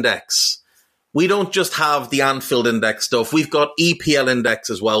EPL Index. We don't just have the Anfield Index stuff. We've got EPL Index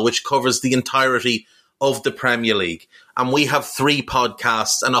as well, which covers the entirety of the Premier League. And we have 3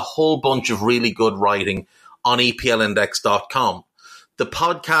 podcasts and a whole bunch of really good writing on EPLindex.com. The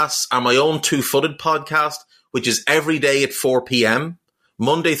podcasts are my own 2-footed podcast, which is every day at 4 p.m,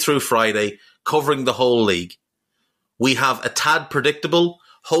 Monday through Friday, covering the whole league. We have A Tad Predictable,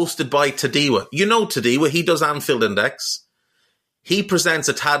 hosted by Tadiwa. You know Tadiwa, he does Anfield Index. He presents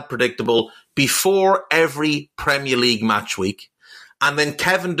A Tad Predictable before every Premier League match week. And then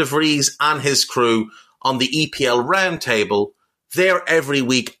Kevin De Vries and his crew on the EPL Roundtable, they're every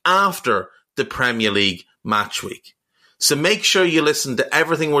week after the Premier League match week. So make sure you listen to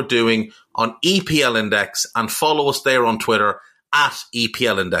everything we're doing on EPL Index and follow us there on Twitter at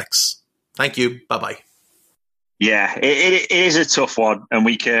EPL Index. Thank you. Bye-bye. Yeah, it is a tough one, and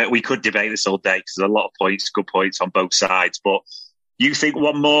we could debate this all day because there's a lot of points, good points on both sides. But you think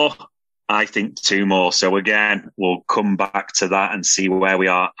 1 more, I think 2 more. So again, we'll come back to that and see where we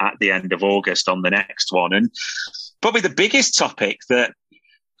are at the end of August on the next one. And probably the biggest topic that,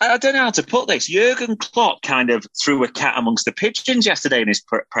 I don't know how to put this, Jurgen Klopp kind of threw a cat amongst the pigeons yesterday in his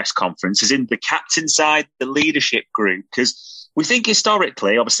press conference, as in the captain side, the leadership group. Because we think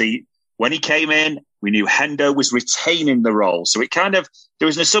historically, obviously, when he came in, we knew Hendo was retaining the role. So it kind of, there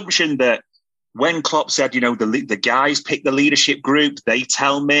was an assumption that when Klopp said, the guys pick the leadership group, they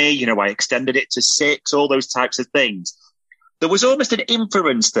tell me, I extended it to 6, all those types of things. There was almost an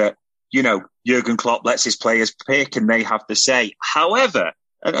inference that, Jurgen Klopp lets his players pick and they have the say. However,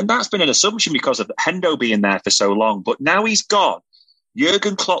 and that's been an assumption because of Hendo being there for so long, but now he's gone.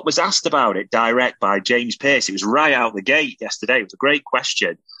 Jurgen Klopp was asked about it direct by James Pearce. It was right out the gate yesterday. It was a great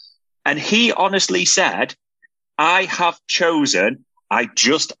question. And he honestly said, I have chosen, I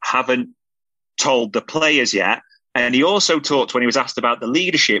just haven't told the players yet. And he also talked when he was asked about the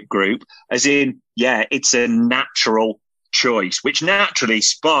leadership group, as in, yeah, it's a natural choice, which naturally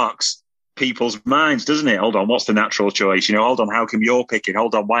sparks people's minds, doesn't it? Hold on, what's the natural choice? Hold on, how come you're picking?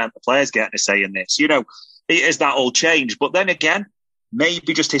 Hold on, why aren't the players getting a say in this? Has that all changed? But then again,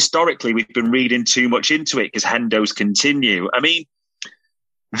 maybe just historically we've been reading too much into it because Hendo's continue. I mean,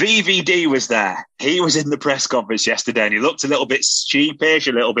 VVD was there. He was in the press conference yesterday and he looked a little bit sheepish,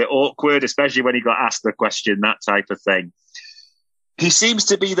 a little bit awkward, especially when he got asked the question, that type of thing. He seems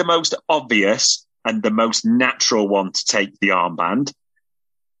to be the most obvious and the most natural one to take the armband.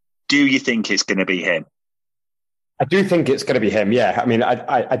 Do you think it's going to be him? I do think it's going to be him, yeah. I mean,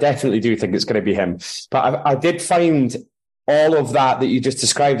 I definitely do think it's going to be him. But I did find all of that you just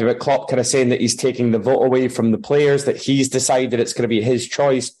described about Klopp kind of saying that he's taking the vote away from the players, that he's decided it's going to be his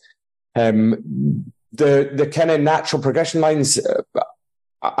choice. The kind of natural progression lines,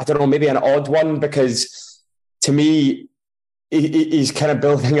 I don't know, maybe an odd one, because to me, he's kind of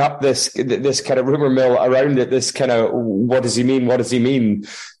building up this kind of rumor mill around it, this kind of, what does he mean? What does he mean?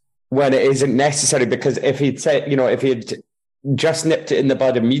 When it isn't necessary, because if he'd said, if he'd just nipped it in the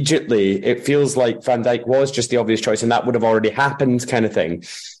bud immediately, it feels like Van Dijk was just the obvious choice and that would have already happened, kind of thing.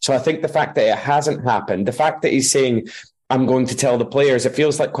 So I think the fact that it hasn't happened, the fact that he's saying, I'm going to tell the players, it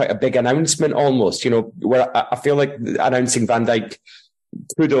feels like quite a big announcement almost, where I feel like announcing Van Dijk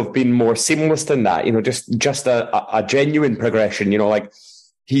could have been more seamless than that. Just a genuine progression. Like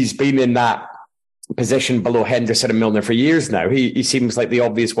he's been in that position below Henderson and Milner for years now. He seems like the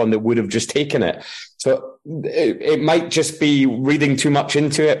obvious one that would have just taken it. So it might just be reading too much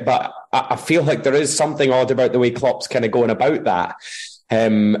into it, but I feel like there is something odd about the way Klopp's kind of going about that.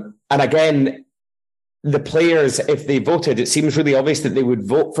 And again, the players, if they voted, it seems really obvious that they would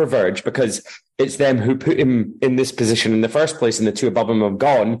vote for Virg because it's them who put him in this position in the first place, and the two above him have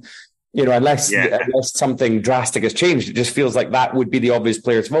gone. Unless something drastic has changed, it just feels like that would be the obvious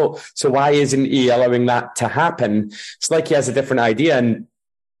player's vote. So why isn't he allowing that to happen? It's like he has a different idea. And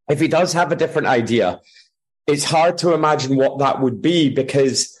if he does have a different idea, it's hard to imagine what that would be,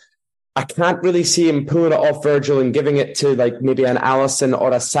 because I can't really see him pulling it off Virgil and giving it to like maybe an Alisson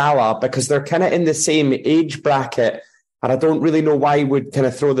or a Salah, because they're kind of in the same age bracket. And I don't really know why he would kind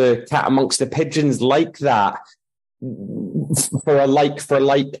of throw the cat amongst the pigeons like that for a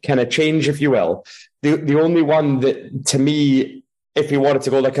like kind of change, if you will. The only one that, to me, if he wanted to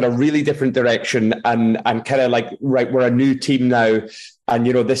go like in a really different direction and kind of like, right, we're a new team now, and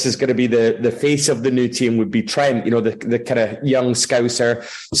this is going to be the face of the new team, would be Trent, the kind of young Scouser,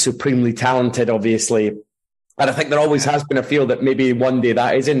 supremely talented, obviously. And I think there always has been a feel that maybe one day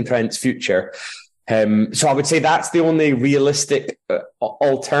that is in Trent's future. So I would say that's the only realistic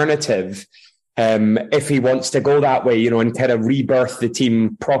alternative. If he wants to go that way, and kind of rebirth the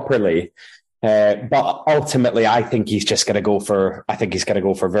team properly. But ultimately, I think he's just going to go for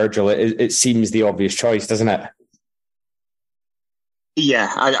Virgil. It seems the obvious choice, doesn't it?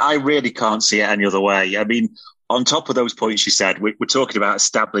 Yeah, I really can't see it any other way. I mean, on top of those points you said, we're talking about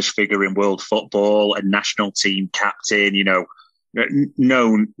established figure in world football, a national team captain,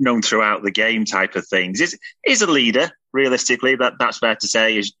 known throughout the game type of things. Is a leader, realistically, that's fair to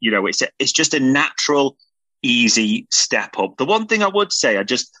say. It's just a natural, easy step up. The one thing I would say,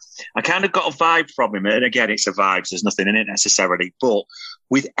 I kind of got a vibe from him, and again, it's a vibe, so there's nothing in it necessarily, but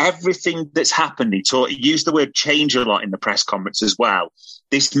with everything that's happened, he used the word change a lot in the press conference as well.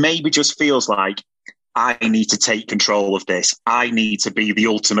 This maybe just feels like, I need to take control of this. I need to be the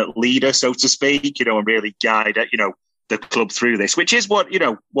ultimate leader, so to speak, and really guide the club through this, which is what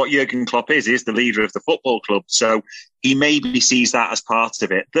Jurgen Klopp is the leader of the football club. So he maybe sees that as part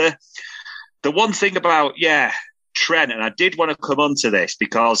of it. The one thing about, Trent, and I did want to come on to this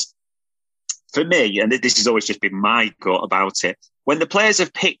because for me, and this has always just been my gut about it, when the players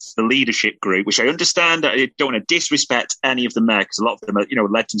have picked the leadership group, which I understand, I don't want to disrespect any of them there because a lot of them are,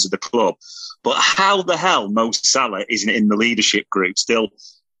 legends of the club, but how the hell Mo Salah isn't in the leadership group still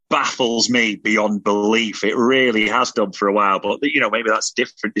baffles me beyond belief. It really has done for a while, but maybe that's a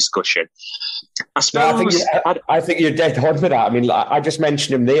different discussion. I suppose. No, I think you're dead on with that. I mean, I just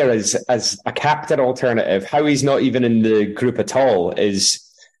mentioned him there as a captain alternative. How he's not even in the group at all is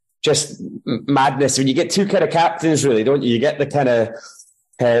just madness. When you get two kind of captains, really, don't you? You get the kind of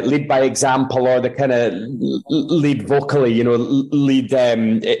lead by example, or the kind of lead vocally, lead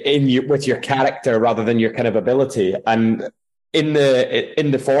with your character rather than your kind of ability. And in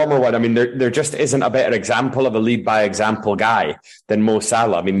the former one, I mean, there just isn't a better example of a lead by example guy than Mo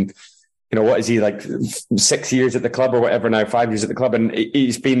Salah. I mean, what is he, like 6 years at the club or whatever now, 5 years at the club, and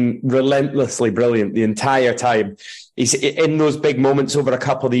he's been relentlessly brilliant the entire time. He's in those big moments over a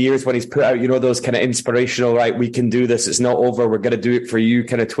couple of years when he's put out, those kind of inspirational, right, we can do this, it's not over, we're going to do it for you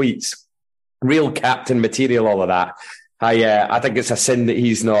kind of tweets. Real captain material, all of that. I think it's a sin that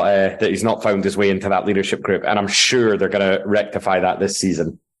he's not found his way into that leadership group, and I'm sure they're going to rectify that this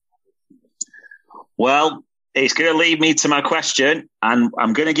season. Well, it's going to lead me to my question, and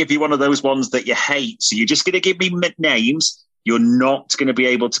I'm going to give you one of those ones that you hate. So you're just going to give me names. You're not going to be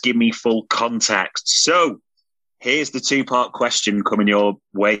able to give me full context. So here's the two-part question coming your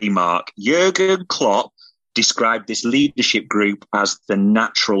way, Mark. Jurgen Klopp described this leadership group as the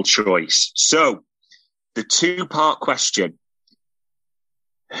natural choice. So the two-part question: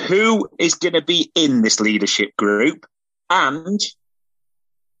 who is going to be in this leadership group, and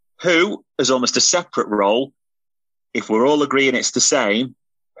who, as almost a separate role, if we're all agreeing it's the same,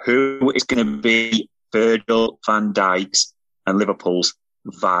 who is going to be Virgil van Dijk's and Liverpool's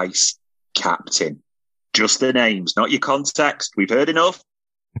vice captain? Just the names, not your context. We've heard enough.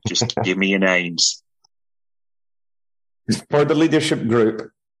 Just give me your names. For the leadership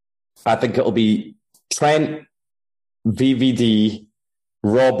group, I think it'll be Trent, VVD,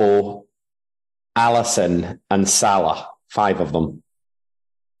 Robbo, Alisson, and Salah. 5 of them.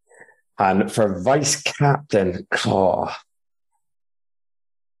 And for vice captain,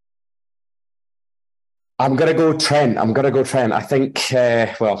 I'm going to go Trent. I think,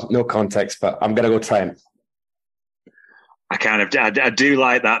 no context, but I'm going to go Trent. I do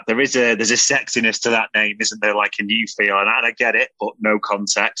like that. There's a sexiness to that name, isn't there? Like a new feel, and I get it, but no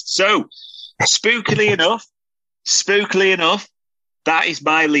context. So, spookily enough, that is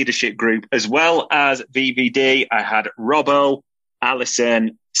my leadership group, as well as VVD. I had Robbo,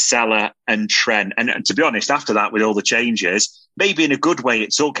 Alisson, Salah, and Trent. And to be honest, after that, with all the changes, maybe in a good way,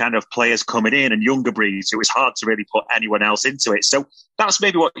 it's all kind of players coming in and younger breeds. It was hard to really put anyone else into it. So that's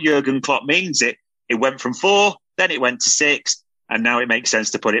maybe what Jurgen Klopp means. It went from 4, then it went to 6, and now it makes sense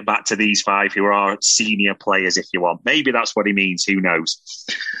to put it back to these 5 who are senior players, if you want. Maybe that's what he means. Who knows?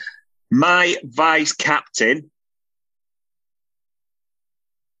 My vice captain,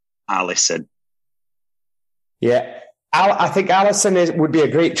 Alisson. Yeah. I think Alisson would be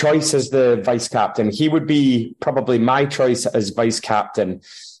a great choice as the vice captain. He would be probably my choice as vice captain.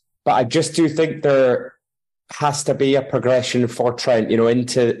 But I just do think there has to be a progression for Trent,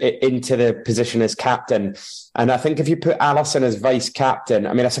 into the position as captain. And I think if you put Alisson as vice captain,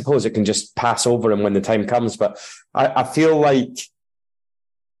 I mean, I suppose it can just pass over him when the time comes. But I feel like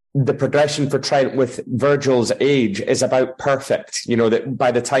the progression for Trent with Virgil's age is about perfect. That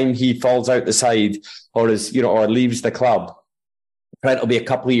by the time he falls out the side or leaves the club, Trent will be a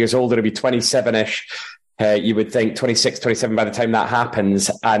couple of years older. He'll be 27-ish. You would think 26, 27 by the time that happens,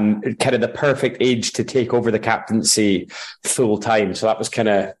 and kind of the perfect age to take over the captaincy full time. So that was kind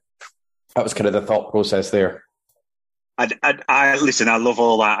of the thought process there. I listen, I love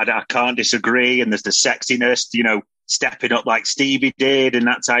all that. I can't disagree. And there's the sexiness, stepping up like Stevie did and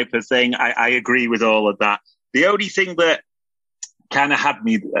that type of thing. I agree with all of that. The only thing that kind of had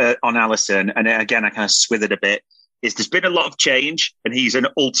me on Alisson, and again, I kind of swithered a bit, is there's been a lot of change and he's an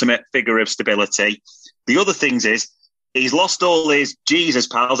ultimate figure of stability. The other things is he's lost all his Jesus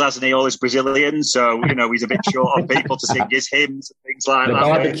pals, hasn't he? All his Brazilians. So, he's a bit short on people to sing his hymns and things like that. The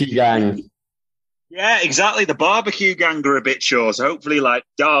barbecue gang. Yeah, exactly. The barbecue gang are a bit short. So hopefully, like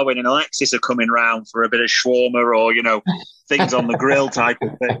Darwin and Alexis are coming round for a bit of shawarma or, things on the grill type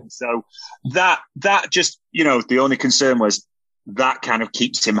of thing. So that just, the only concern was that kind of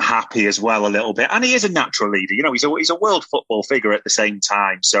keeps him happy as well a little bit. And he is a natural leader. He's a world football figure at the same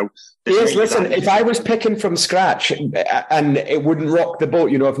time. So he is. Listen, if I was picking from scratch and it wouldn't rock the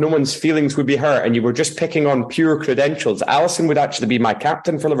boat, if no one's feelings would be hurt and you were just picking on pure credentials, Alisson would actually be my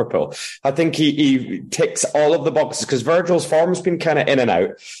captain for Liverpool. I think he ticks all of the boxes because Virgil's form's been kind of in and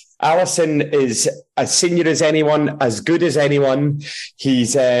out. Alisson is as senior as anyone, as good as anyone.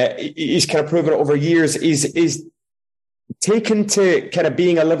 He's kind of proven it over years. He's taken to kind of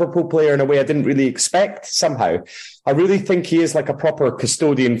being a Liverpool player in a way I didn't really expect somehow. I really think he is like a proper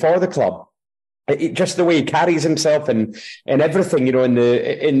custodian for the club. Just the way he carries himself and everything,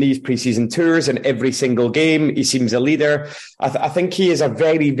 in these pre-season tours and every single game, he seems a leader. I think he is a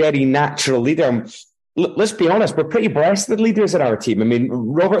very, very natural leader. Let's be honest, we're pretty blessed with leaders in our team. I mean,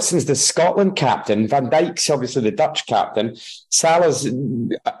 Robertson's the Scotland captain. Van Dijk's obviously the Dutch captain. Salah's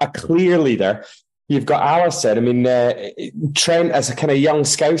a clear leader. You've got Alisson. I mean, Trent as a kind of young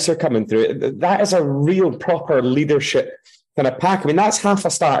Scouser coming through. That is a real proper leadership kind of pack. I mean, that's half a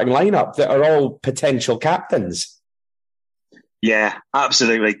starting lineup that are all potential captains. Yeah,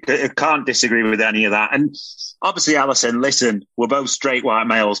 absolutely. I can't disagree with any of that. And obviously, Alisson, listen, we're both straight white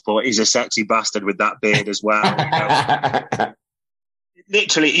males, but he's a sexy bastard with that beard as well.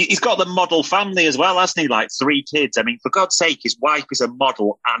 Literally, he's got the model family as well, hasn't he? Like 3 kids. I mean, for God's sake, his wife is a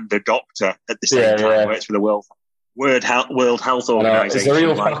model and a doctor at the same time. Yeah. Works for the World Health Organization. It's a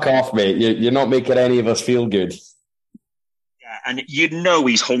real fuck off, mate. You're not making any of us feel good. Yeah, and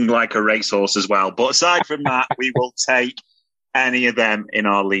he's hung like a racehorse as well. But aside from that, we will take any of them in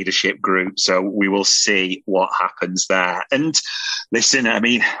our leadership group. So we will see what happens there. And listen, I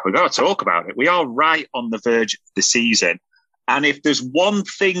mean, we've got to talk about it. We are right on the verge of the season. And if there's one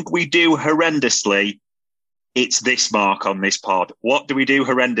thing we do horrendously, it's this, Mark, on this pod. What do we do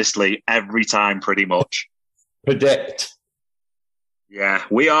horrendously every time, pretty much? Predict. Yeah,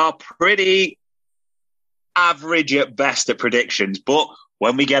 we are pretty average at best at predictions, but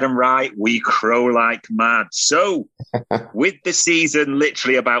when we get them right, we crow like mad. So, with the season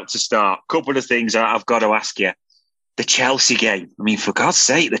literally about to start, a couple of things I've got to ask you. The Chelsea game. I mean, for God's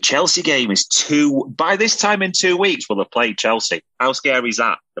sake, the Chelsea game is by this time in 2 weeks, we'll have played Chelsea. How scary is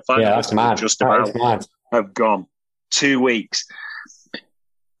that? The final that's mad. Just about have gone 2 weeks.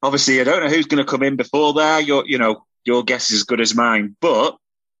 Obviously, I don't know who's going to come in before there. Your guess is as good as mine, but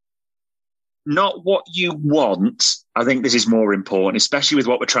not what you want. I think this is more important, especially with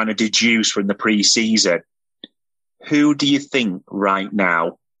what we're trying to deduce from the pre-season. Who do you think right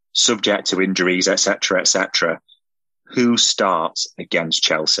now, subject to injuries, etc., who starts against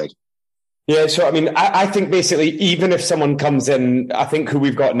Chelsea? Yeah, so I mean, I think basically, even if someone comes in, I think who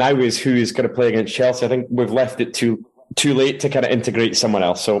we've got now is who is going to play against Chelsea. I think we've left it too late to kind of integrate someone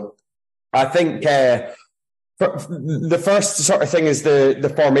else. So I think the first sort of thing is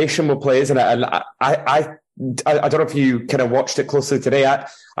the formation we'll play, isn't it? And I don't know if you kind of watched it closely today.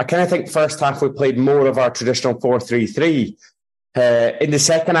 I kind of think first half we played more of our traditional 4-3-3. In the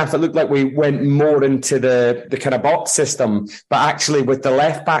second half, it looked like we went more into the kind of box system, but actually with the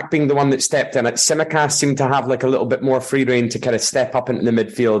left back being the one that stepped in, Tsimikas seemed to have like a little bit more free rein to kind of step up into the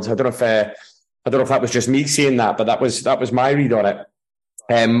midfield. I don't know if that was just me seeing that, but that was my read on it.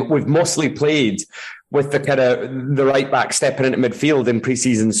 We've mostly played with the kind of the right back stepping into midfield in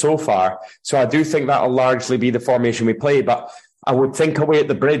pre-season so far, so I do think that'll largely be the formation we play. But I would think away at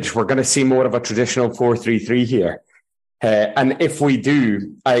the Bridge, we're going to see more of a traditional 4-3-3 here. And if we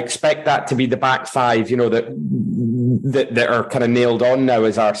do, I expect that to be the back five, that are kind of nailed on now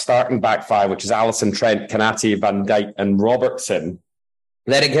as our starting back five, which is Alisson, Trent, Konaté, Van Dijk and Robertson.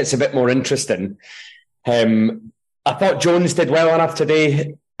 Then it gets a bit more interesting. I thought Jones did well enough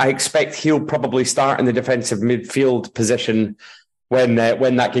today. I expect he'll probably start in the defensive midfield position when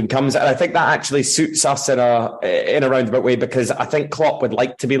that game comes. And I think that actually suits us in a roundabout way, because I think Klopp would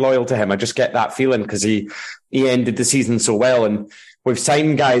like to be loyal to him. I just get that feeling because he ended the season so well. And we've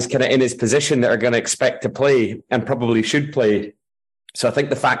signed guys kind of in his position that are going to expect to play and probably should play. So I think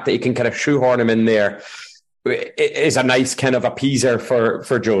the fact that you can kind of shoehorn him in there is a nice kind of appeaser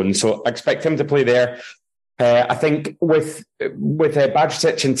for Jones. So I expect him to play there. I think with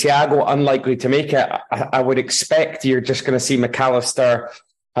Bajcetic and Thiago unlikely to make it, I would expect you're just going to see McAllister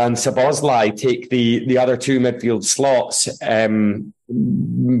and Szoboszlai take the other two midfield slots.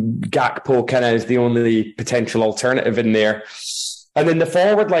 Gakpo kind of is the only potential alternative in there. And then the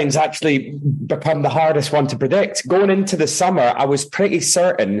forward line's actually become the hardest one to predict. Going into the summer, I was pretty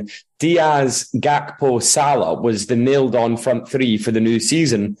certain Diaz, Gakpo, Salah was the nailed-on front three for the new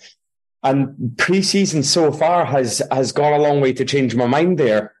season. And pre-season so far has gone a long way to change my mind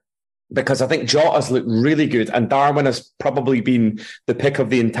there, because I think Jota's looked really good and Darwin has probably been the pick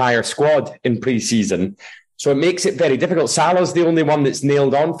of the entire squad in pre-season. So it makes it very difficult. Salah's the only one that's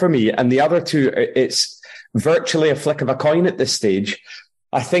nailed on for me, and the other two, it's virtually a flick of a coin at this stage.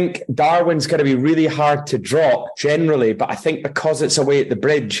 I think Darwin's going to be really hard to drop generally, but I think because it's away at the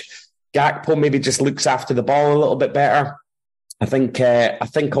Bridge, Gakpo maybe just looks after the ball a little bit better. I think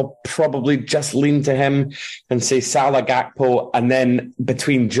I'll probably just lean to him and say Salah, Gakpo, and then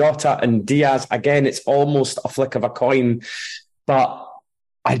between Jota and Diaz, again, it's almost a flick of a coin. But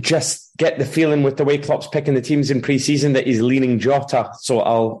I just get the feeling with the way Klopp's picking the teams in pre-season that he's leaning Jota, so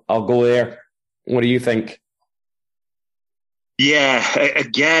I'll go there. What do you think? Yeah,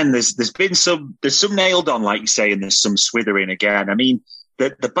 again, there's some nailed on, like you say, and there's some swithering again. I mean,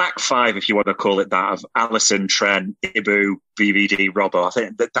 the back five, if you want to call it that, of Alisson, Trent, Ibu, VVD, Robbo, I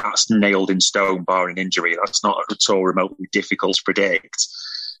think that's nailed in stone, barring injury. That's not at all remotely difficult to predict.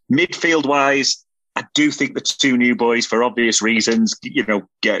 Midfield-wise, I do think the two new boys, for obvious reasons,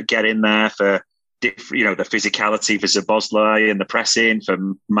 get in there for the physicality for Szoboszlai and the pressing, for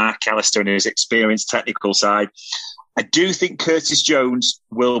McAllister and his experienced technical side. I do think Curtis Jones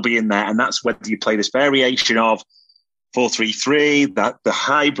will be in there, and that's whether you play this variation of 4-3-3, that the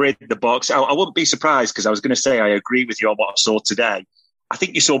hybrid, the box. I wouldn't be surprised, because I was going to say I agree with you on what I saw today. I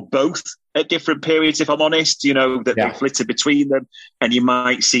think you saw both at different periods, if I'm honest, that they flitted between them, and you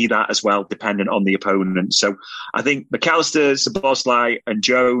might see that as well, dependent on the opponent. So I think McAllister, Szoboszlai and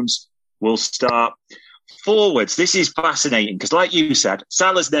Jones will start. Forwards, this is fascinating, because like you said,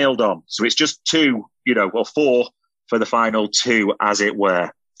 Salah's nailed on. So it's just two, or four for the final two, as it were.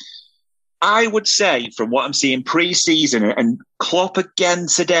 I would say, from what I'm seeing pre-season, and Klopp again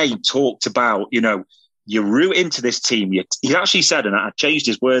today talked about, you root into this team. He actually said, and I changed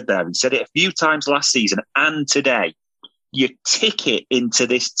his word there, he said it a few times last season and today, your ticket into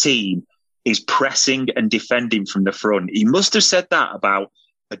this team is pressing and defending from the front. He must have said that about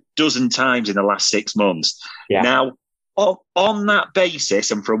a dozen times in the last 6 months. Yeah. Now, on that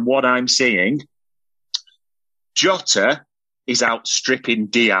basis, and from what I'm seeing, Jota is outstripping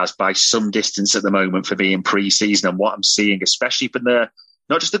Diaz by some distance at the moment for being pre-season, and what I'm seeing, especially from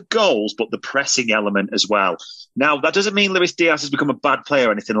not just the goals, but the pressing element as well. Now, that doesn't mean Luis Diaz has become a bad player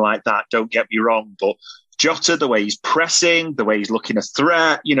or anything like that, don't get me wrong, but Jota, the way he's pressing, the way he's looking a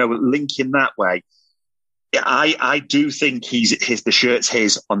threat, linking that way, I do think the shirt's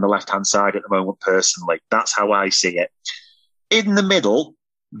his on the left-hand side at the moment, personally. That's how I see it. In the middle,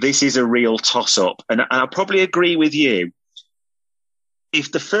 this is a real toss-up, and I'll probably agree with you.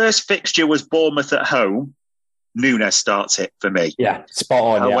 If the first fixture was Bournemouth at home, Núñez starts it for me. Yeah,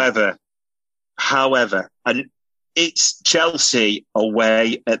 spot on. However, However, and it's Chelsea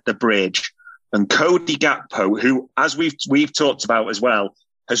away at the Bridge, and Cody Gakpo, who, as we've talked about as well,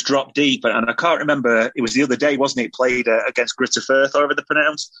 has dropped deep. And I can't remember, it was the other day, wasn't it? Played against Greuther Fürth, however they're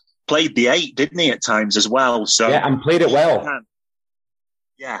pronounced. Played the 8, didn't he, at times as well? So yeah, and played it well.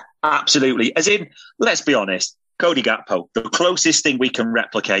 Yeah, absolutely. As in, let's be honest, Cody Gakpo, the closest thing we can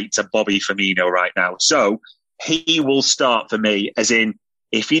replicate to Bobby Firmino right now. So he will start for me, as in,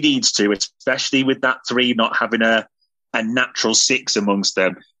 if he needs to, especially with that 3 not having a natural 6 amongst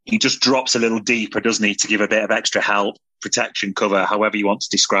them, he just drops a little deeper, doesn't he, to give a bit of extra help, protection, cover, however you want to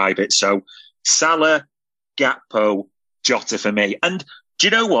describe it. So Salah, Gakpo, Jota for me. And do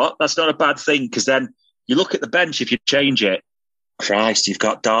you know what? That's not a bad thing, because then you look at the bench, if you change it, Christ, you've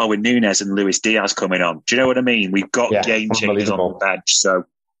got Darwin Núñez and Luis Diaz coming on. Do you know what I mean? We've got game changers on the bench. So,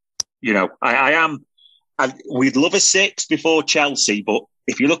 you know, we'd love a 6 before Chelsea, but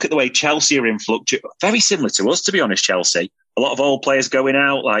if you look at the way Chelsea are in flux, very similar to us, to be honest, Chelsea. A lot of old players going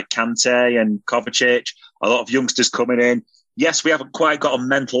out, like Kante and Kovacic, a lot of youngsters coming in. Yes, we haven't quite got a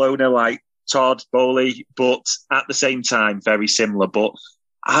mental owner like Todd Bowley, but at the same time, very similar. But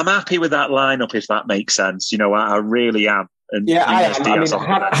I'm happy with that lineup, if that makes sense. You know, I really am. And yeah, I am. I mean,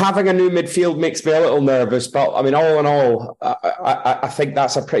 having a new midfield makes me a little nervous, but I mean, all in all, I think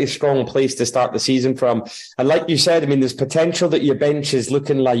that's a pretty strong place to start the season from. And like you said, I mean, there's potential that your bench is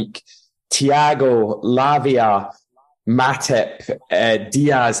looking like Thiago, Lavia, Matip,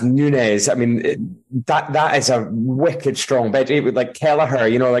 Diaz, Núñez. I mean, that is a wicked strong bench. Like Kelleher,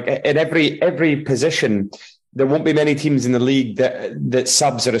 you know, like in every position. There won't be many teams in the league that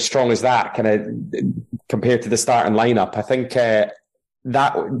subs are as strong as that, kind of compared to the starting lineup. I think that,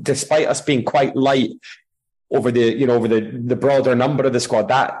 despite us being quite light over the broader number of the squad,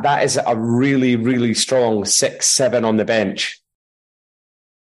 that is a really, really strong 6-7 on the bench.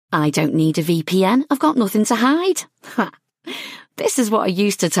 I don't need a VPN. I've got nothing to hide. This is what I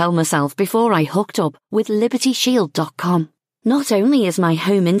used to tell myself before I hooked up with LibertyShield.com. Not only is my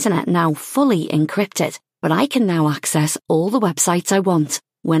home internet now fully encrypted, but I can now access all the websites I want,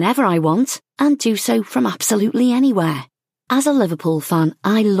 whenever I want, and do so from absolutely anywhere. As a Liverpool fan,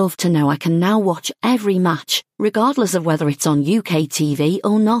 I love to know I can now watch every match, regardless of whether it's on UK TV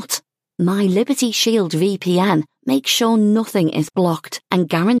or not. My Liberty Shield VPN makes sure nothing is blocked and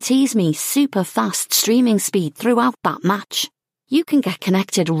guarantees me super fast streaming speed throughout that match. You can get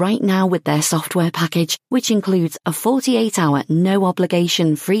connected right now with their software package, which includes a 48-hour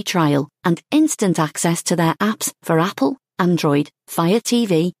no-obligation free trial and instant access to their apps for Apple, Android, Fire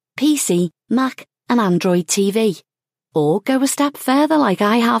TV, PC, Mac, and Android TV. Or go a step further like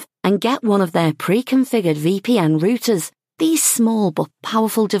I have and get one of their pre-configured VPN routers. These small but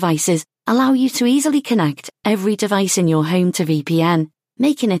powerful devices allow you to easily connect every device in your home to VPN,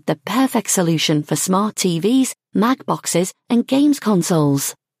 making it the perfect solution for smart TVs, Mac boxes, and games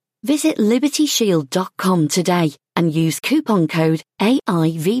consoles. Visit LibertyShield.com today and use coupon code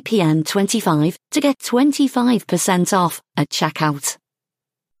AIVPN25 to get 25% off at checkout.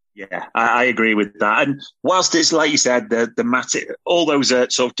 Yeah, I agree with that. And whilst it's, like you said, all those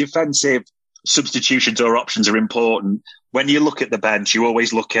sort of defensive substitutions or options are important, when you look at the bench, you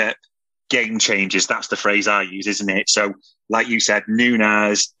always look at game changes. That's the phrase I use, isn't it? So, like you said,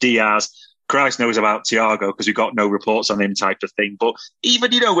 Núñez, Diaz, Christ knows about Thiago because we've got no reports on him type of thing. But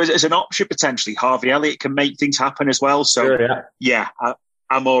even, as an option, potentially, Harvey Elliott can make things happen as well. So, sure, yeah,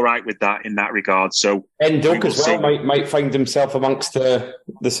 I'm all right with that in that regard. So, Doak as well might find himself amongst the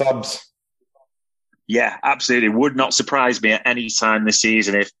subs. Yeah, absolutely. Would not surprise me at any time this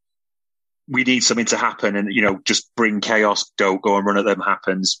season if we need something to happen and, just bring chaos, don't go and run at them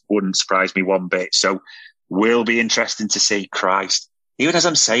happens. Wouldn't surprise me one bit. So, will be interesting to see. Christ. Even as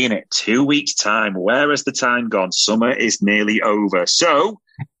I'm saying it, 2 weeks' time, where has the time gone? Summer is nearly over. So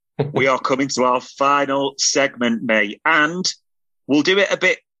we are coming to our final segment, mate. And we'll do it a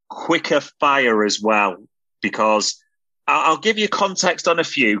bit quicker fire as well, because I'll give you context on a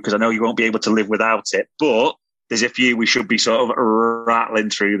few, because I know you won't be able to live without it. But there's a few we should be sort of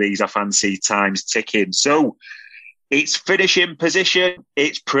rattling through these. I fancy time's ticking. So it's finishing position.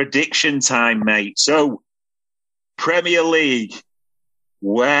 It's prediction time, mate. So Premier League.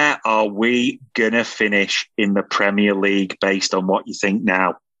 Where are we going to finish in the Premier League based on what you think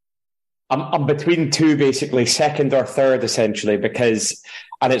now? I'm between two, basically, second or third, essentially, and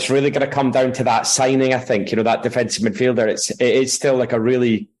it's really going to come down to that signing, I think, that defensive midfielder. It is still like a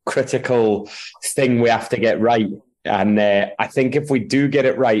really critical thing we have to get right. And I think if we do get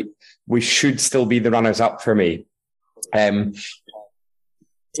it right, we should still be the runners-up for me.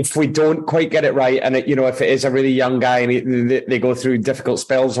 If we don't quite get it right, and if it is a really young guy and they go through difficult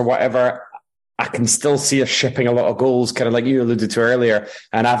spells or whatever, I can still see us shipping a lot of goals, kind of like you alluded to earlier,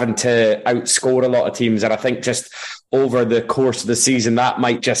 and having to outscore a lot of teams. And I think just over the course of the season, that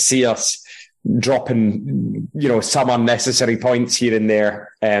might just see us dropping, some unnecessary points here and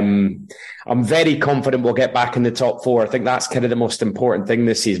there. I'm very confident we'll get back in the top 4. I think that's kind of the most important thing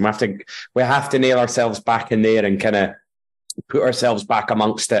this season. We have to nail ourselves back in there and kind of put ourselves back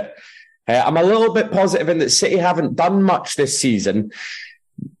amongst it. I'm a little bit positive in that City haven't done much this season.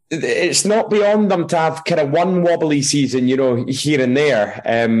 It's not beyond them to have kind of one wobbly season, here and there.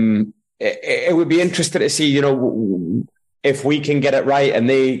 It would be interesting to see, if we can get it right and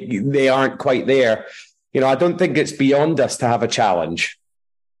they aren't quite there. I don't think it's beyond us to have a challenge.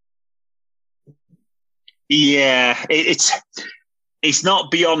 Yeah, it's not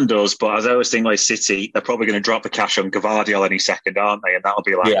beyond us, but as I was saying, like City, they're probably going to drop the cash on Gvardiol any second, aren't they? And that'll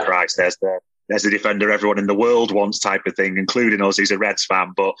be like, Christ, there's the defender everyone in the world wants type of thing, including us. He's a Reds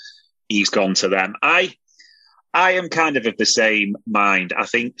fan, but he's gone to them. I am kind of the same mind. I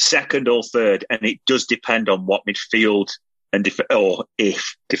think second or third, and it does depend on what midfield and or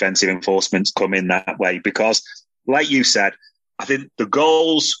if defensive enforcements come in that way. Because, like you said, I think the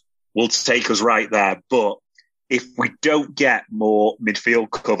goals will take us right there. But if we don't get more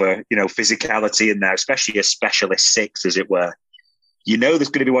midfield cover, physicality in there, especially a specialist 6, as it were, there's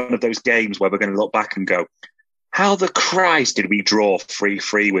going to be one of those games where we're going to look back and go, how the Christ did we draw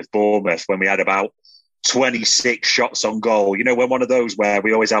 3-3 with Bournemouth when we had about 26 shots on goal? We're one of those where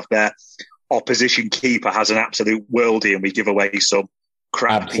we always have their opposition keeper has an absolute worldie and we give away some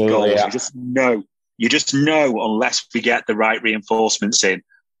crappy goals. Yeah. You just know unless we get the right reinforcements in,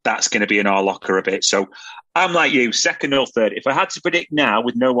 that's going to be in our locker a bit. So I'm like you, second or third. If I had to predict now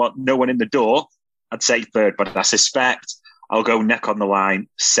with no one in the door, I'd say third, but I suspect I'll go neck on the line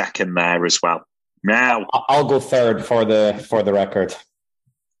second there as well. Now I'll go third for the record.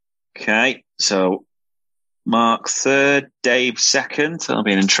 Okay, so Mark third, Dave second. That'll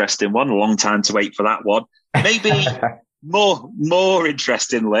be an interesting one. A long time to wait for that one. Maybe more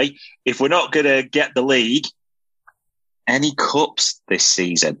interestingly, if we're not going to get the league, any cups this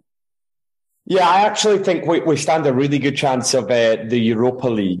season? Yeah, I actually think we stand a really good chance of the Europa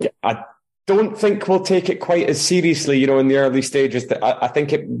League. I don't think we'll take it quite as seriously, in the early stages. I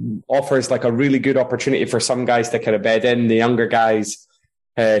think it offers like a really good opportunity for some guys to kind of bed in, the younger guys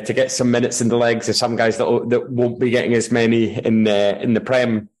to get some minutes in the legs. There's some guys that won't be getting as many in the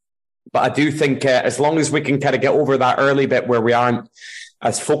Prem. But I do think as long as we can kind of get over that early bit where we aren't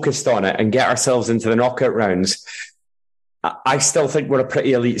as focused on it and get ourselves into the knockout rounds, I still think we're a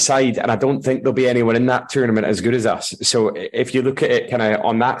pretty elite side, and I don't think there'll be anyone in that tournament as good as us. So if you look at it kind of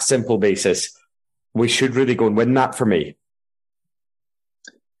on that simple basis, we should really go and win that for me.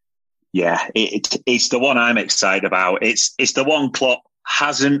 Yeah, it's the one I'm excited about. It's the one Klopp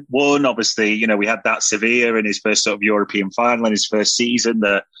hasn't won. Obviously, we had that Sevilla in his first sort of European final in his first season,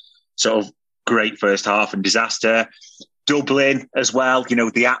 the sort of great first half and disaster. Dublin as well,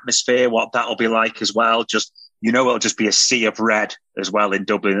 the atmosphere, what that'll be like as well. Just, it'll just be a sea of red as well in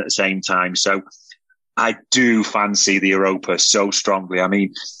Dublin at the same time. So I do fancy the Europa so strongly. I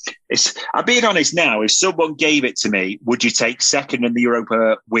mean, I'm being honest now, if someone gave it to me, would you take second in the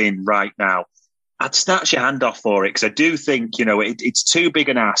Europa win right now? I'd snatch your hand off for it, because I do think, it's too big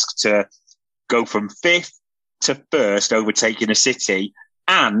an ask to go from 5th to 1st, overtaking a City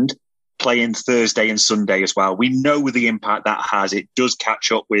and playing Thursday and Sunday as well. We know the impact that has. It does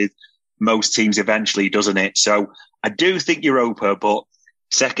catch up with most teams eventually, doesn't it? So I do think Europa, but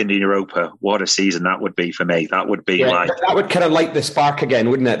second in Europa, what a season that would be for me. That would be that would kind of light the spark again,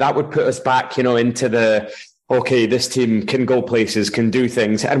 wouldn't it? That would put us back, into the, okay, this team can go places, can do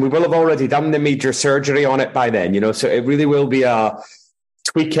things. And we will have already done the major surgery on it by then, so it really will be a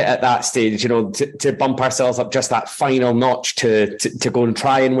tweak it at that stage, to bump ourselves up just that final notch to go and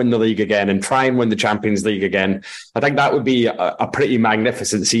try and win the league again and try and win the Champions League again. I think that would be a pretty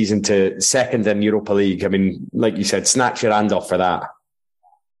magnificent season to second in Europa League. I mean, like you said, snatch your hand off for that.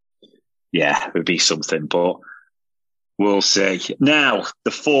 Yeah, it would be something, but we'll see. Now,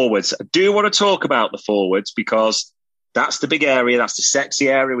 the forwards. I do want to talk about the forwards because that's the big area. That's the sexy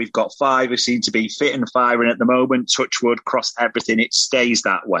area. We've got 5 who seem to be fit and firing at the moment. Touch wood, cross everything. It stays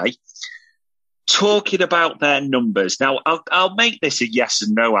that way. Talking about their numbers. Now, I'll make this a yes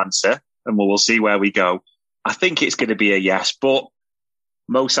and no answer, and we'll see where we go. I think it's going to be a yes, but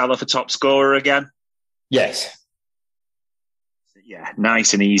Mo Salah for top scorer again? Yes. Yeah,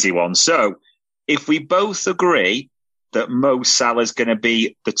 nice and easy one. So, if we both agree that Mo Salah's going to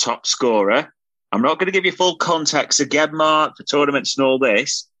be the top scorer, I'm not going to give you full context again, Mark, for tournaments and all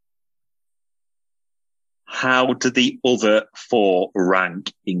this. how do the other four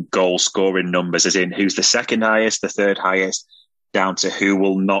rank in goal scoring numbers, as in who's the second highest, the third highest, down to who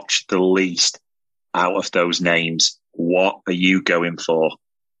will notch the least out of those names? What are you going for?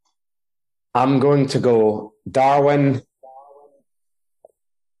 I'm going to go Darwin.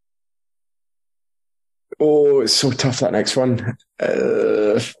 Oh, it's so tough, that next one.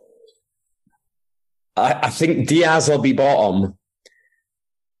 I think Diaz will be bottom.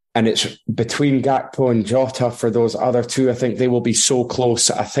 And it's between Gakpo and Jota for those other two. I think they will be so close.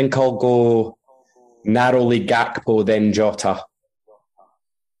 I think I'll go narrowly Gakpo, then Jota.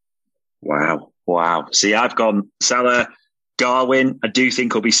 Wow. See, I've gone Salah, Darwin. I do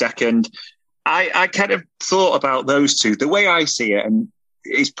think he'll be second. I kind of thought about those two. The way I see it, and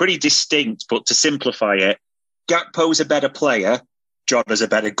it's pretty distinct, but to simplify it, Gakpo's a better player. Jota's a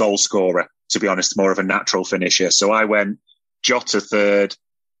better goal scorer, to be honest, more of a natural finisher. So I went Jota third,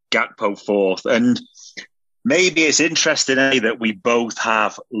 Gakpo fourth. And maybe it's interesting that we both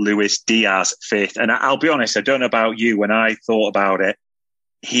have Luis Diaz fifth. And I'll be honest, I don't know about you. When I thought about it,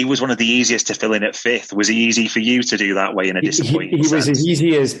 he was one of the easiest to fill in at fifth. Was he easy for you to do that way in a disappointing sense? He was as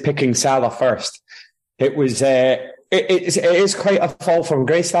easy as picking Salah first. It was... It is quite a fall from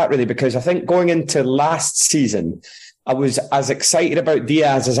grace, that, really, because I think going into last season, I was as excited about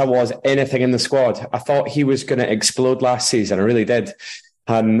Diaz as I was anything in the squad. I thought he was going to explode last season. I really did.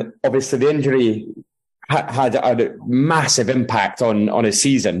 And obviously the injury had a massive impact on his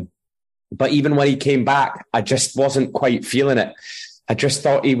season. But even when he came back, I just wasn't quite feeling it. I just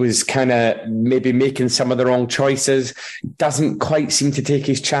thought he was kind of maybe making some of the wrong choices. Doesn't quite seem to take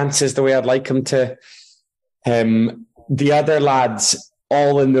his chances the way I'd like him to. The other lads,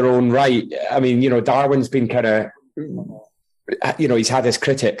 all in their own right. I mean, Darwin's been kind of, he's had his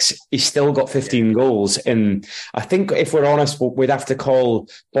critics. He's still got 15 goals. And I think if we're honest, we'd have to call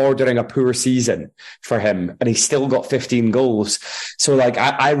bordering a poor season for him. And he's still got 15 goals. So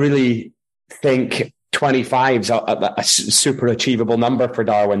I really think 25's a super achievable number for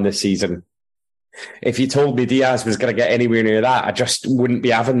Darwin this season. If you told me Diaz was going to get anywhere near that, I just wouldn't be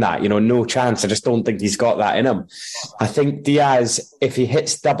having that. No chance. I just don't think he's got that in him. I think Diaz, if he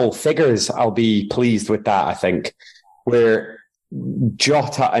hits double figures, I'll be pleased with that, I think. Where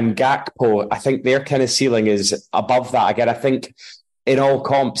Jota and Gakpo, I think their kind of ceiling is above that. Again, I think in all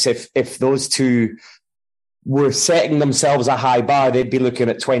comps, if those two were setting themselves a high bar, they'd be looking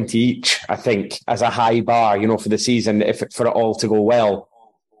at 20 each, I think, as a high bar, for the season, for it all to go well.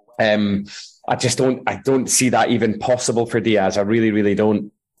 I don't see that even possible for Diaz. I really, really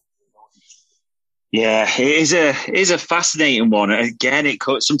don't. Yeah, it is a fascinating one. Again,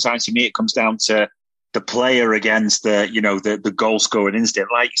 sometimes for me it comes down to the player against the goal scoring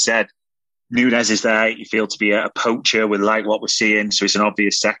instinct. Like you said, Nunez is there. You feel to be a poacher with what we're seeing, so it's an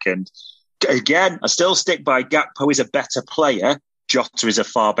obvious second. Again, I still stick by Gakpo is a better player. Jota is a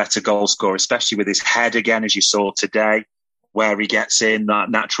far better goal scorer, especially with his head again, as you saw today, where he gets in that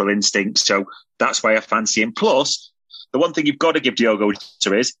natural instinct. So that's why I fancy him. Plus, the one thing you've got to give Diogo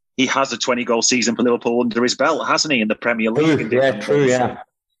Jota is he has a 20-goal season for Liverpool under his belt, hasn't he, in the Premier League? True.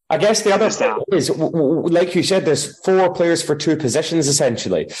 I guess the other thing is, like you said, there's 4 players for 2 positions,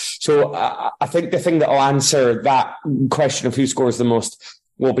 essentially. So I think the thing that will answer that question of who scores the most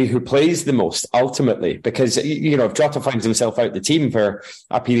will be who plays the most, ultimately. Because, if Jota finds himself out the team for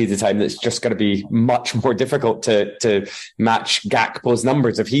a period of time, it's just going to be much more difficult to match Gakpo's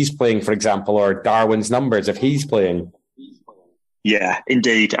numbers if he's playing, for example, or Darwin's numbers if he's playing. Yeah,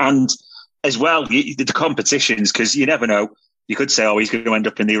 indeed. And as well, the competitions, because you never know. You could say, he's going to end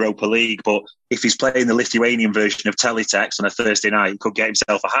up in the Europa League, but if he's playing the Lithuanian version of Teletext on a Thursday night, he could get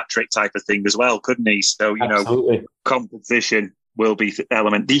himself a hat-trick type of thing as well, couldn't he? So, Absolutely. Competition will be the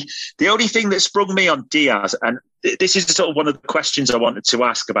element. The only thing that sprung me on Diaz, and this is sort of one of the questions I wanted to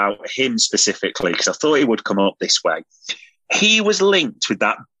ask about him specifically, because I thought it would come up this way. He was linked with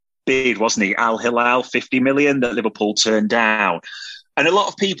that bid, wasn't he? Al Hilal, 50 million that Liverpool turned down. And a lot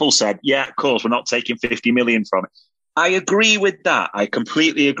of people said, yeah, of course, we're not taking 50 million from it. I agree with that. I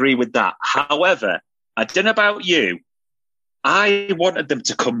completely agree with that. However, I don't know about you. I wanted them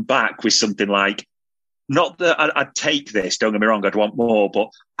to come back with something like, not that I'd take this, don't get me wrong, I'd want more, but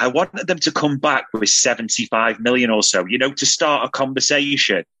I wanted them to come back with 75 million or so, to start a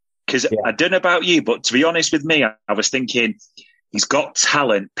conversation. Because I don't know about you, but to be honest with me, I was thinking he's got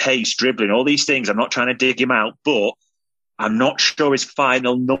talent, pace, dribbling, all these things. I'm not trying to dig him out, but I'm not sure his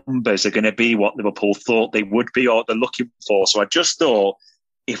final numbers are going to be what Liverpool thought they would be or they're looking for. So I just thought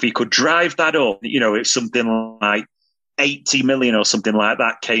if he could drive that up, if something like 80 million or something like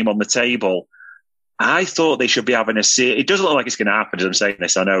that came on the table, I thought they should be having it doesn't look like it's going to happen as I'm saying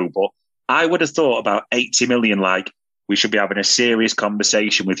this, I know, but I would have thought about 80 million, like we should be having a serious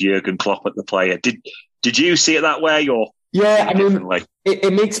conversation with Jurgen Klopp at the player. Did you see it that way, or? Yeah, I mean,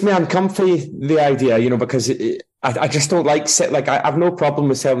 it makes me uncomfy, the idea, because I just don't like I have no problem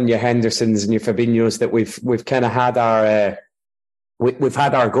with selling your Hendersons and your Fabinhos that we've kind of had our we've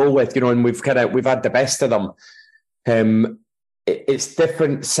had our goal with, and we've had the best of them. It's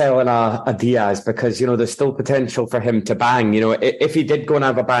different selling a Diaz because, there's still potential for him to bang. If he did go and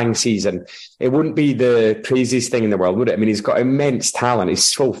have a bang season, it wouldn't be the craziest thing in the world, would it? I mean, he's got immense talent. He's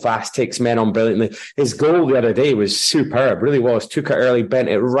so fast, takes men on brilliantly. His goal the other day was superb, really was. Took it early, bent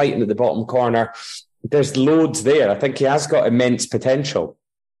it right into the bottom corner. There's loads there. I think he has got immense potential.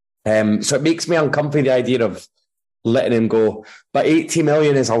 So it makes me uncomfortable, the idea of letting him go. But 80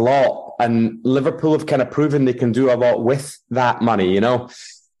 million is a lot. And Liverpool have kind of proven they can do a lot with that money,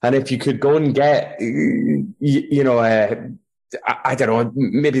 And if you could go and get, I don't know,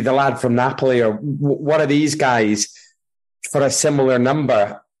 maybe the lad from Napoli or one of these guys for a similar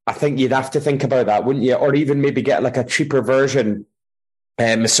number, I think you'd have to think about that, wouldn't you? Or even maybe get like a cheaper version,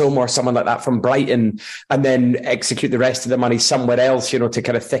 Misoma or someone like that from Brighton, and then execute the rest of the money somewhere else, to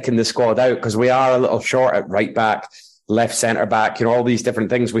kind of thicken the squad out, because we are a little short at right back, left centre back, all these different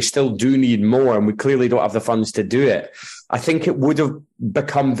things. We still do need more, and we clearly don't have the funds to do it. I think it would have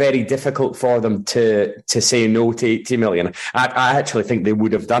become very difficult for them to say no to 80 million. I actually think they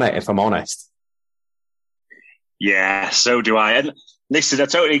would have done it, if I'm honest. Yeah, so do I. And listen, I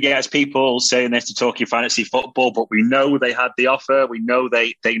totally get people saying this to talking fantasy football, but we know they had the offer. We know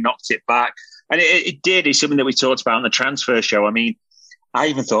they knocked it back. And it did. It's something that we talked about on the transfer show. I mean, I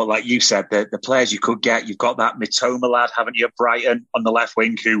even thought, like you said, the players you could get, you've got that Mitoma lad, haven't you, Brighton on the left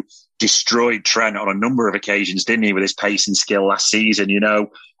wing, who destroyed Trent on a number of occasions, didn't he, with his pace and skill last season,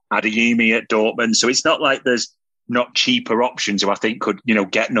 Adeyemi at Dortmund. So it's not like there's not cheaper options who I think could,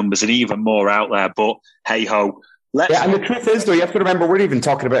 get numbers and even more out there. But hey-ho. And the truth is, though, you have to remember, we're even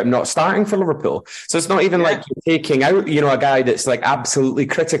talking about him not starting for Liverpool. So it's not even like you're taking out, a guy that's like absolutely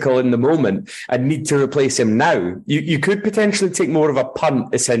critical in the moment and need to replace him now. You could potentially take more of a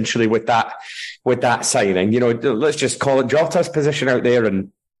punt, essentially, with that signing. Let's just call it Jota's position out there,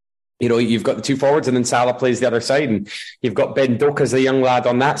 and you've got the two forwards, and then Salah plays the other side, and you've got Ben Doak as the young lad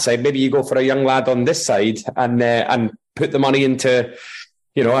on that side. Maybe you go for a young lad on this side and put the money into,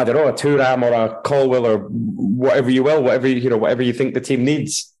 I don't know, a Thuram or a Colwill or whatever you will, whatever you think the team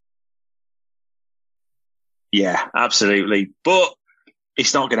needs. Yeah, absolutely. But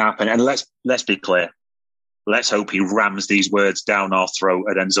it's not going to happen. And let's be clear. Let's hope he rams these words down our throat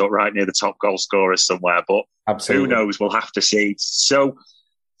and ends up right near the top goal scorers somewhere. But absolutely, who knows? We'll have to see. So,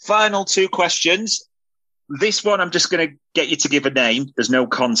 final two questions. This one, I'm just going to get you to give a name. There's no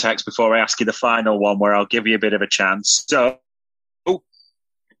context before I ask you the final one, where I'll give you a bit of a chance. So,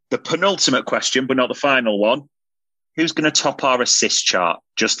 the penultimate question, but not the final one. Who's going to top our assist chart?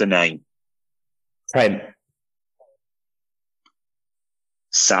 Just a name. Trent.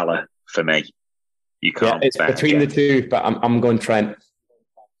 Salah for me. You can't. Yeah, it's between the two, but I'm going Trent.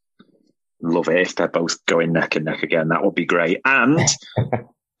 Love it if they're both going neck and neck again. That would be great. And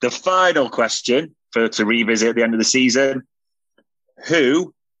the final question to revisit at the end of the season: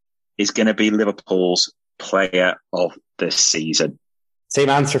 who is going to be Liverpool's player of the season? Same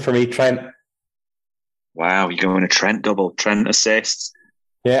answer for me, Trent. Wow, you're going to Trent double, Trent assists.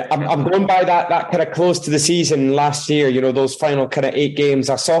 Yeah, I'm going by that kind of close to the season last year, those final kind of 8 games.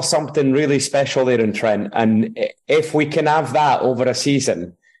 I saw something really special there in Trent. And if we can have that over a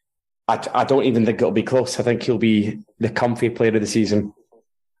season, I don't even think it'll be close. I think he'll be the comfy player of the season.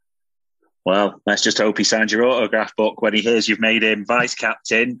 Well, let's just hope he signs your autograph book when he hears you've made him vice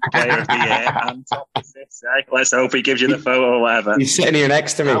captain, player of the year, and top assist. Let's hope he gives you the photo or whatever. He's sitting here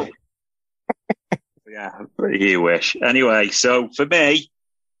next to me. Yeah, you wish. Anyway, so for me,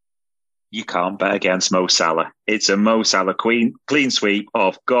 you can't bet against Mo Salah. It's a Mo Salah clean sweep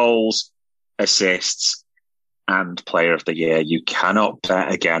of goals, assists, and player of the year. You cannot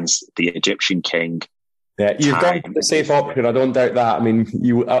bet against the Egyptian king. Yeah, you've gone for the safe option. I don't doubt that. I mean,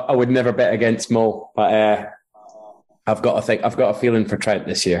 I would never bet against Mo, but I've got a feeling for Trent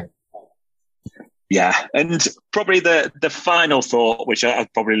this year. Yeah, and probably the final thought, which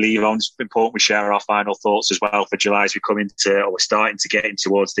I'd probably leave on, it's important we share our final thoughts as well for July as we're starting to get in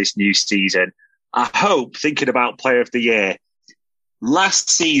towards this new season. I hope, thinking about player of the year,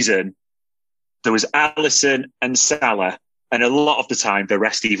 last season there was Alisson and Salah, and a lot of the time the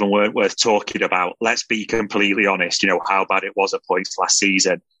rest even weren't worth talking about. Let's be completely honest, how bad it was at points last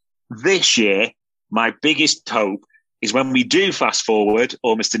season. This year, my biggest hope is when we do fast forward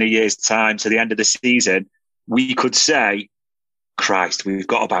almost in a year's time to the end of the season, we could say Christ, we've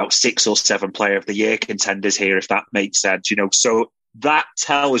got about 6 or 7 player of the year contenders here, if that makes sense. So that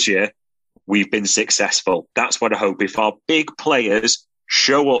tells you we've been successful. That's what I hope. If our big players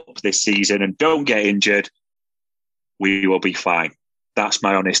show up this season and don't get injured, we will be fine. That's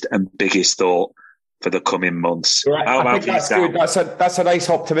my honest and biggest thought for the coming months. Right. How about that's good. That's a nice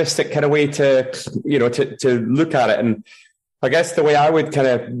optimistic kind of way to look at it. And I guess the way I would kind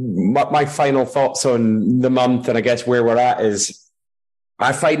of my final thoughts on the month and I guess where we're at is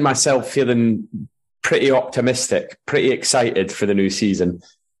I find myself feeling pretty optimistic, pretty excited for the new season,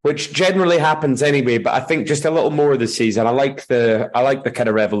 which generally happens anyway. But I think just a little more this season. I like the kind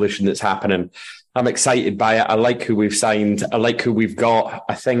of revolution that's happening. I'm excited by it. I like who we've signed. I like who we've got.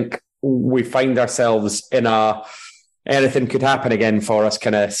 I think we find ourselves in a anything could happen again for us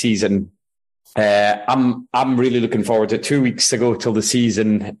kind of season. I'm really looking forward to 2 weeks to go till the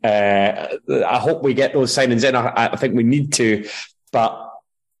season. I hope we get those signings in. I think we need to, but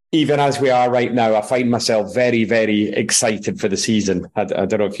even as we are right now, I find myself very, very excited for the season. I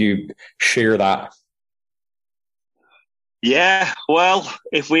don't know if you share that. Yeah, well,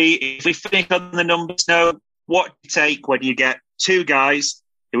 if we finish on the numbers now, what do you take when you get 2 guys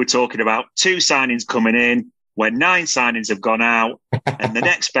who are talking about 2 signings coming in, when 9 signings have gone out, and the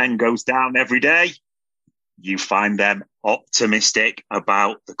next Ben goes down every day? You find them optimistic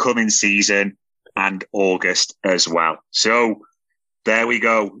about the coming season and August as well. So there we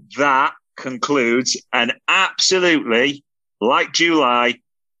go. That concludes an absolutely, like July,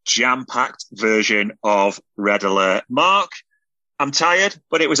 jam-packed version of Red Alert. Mark, I'm tired,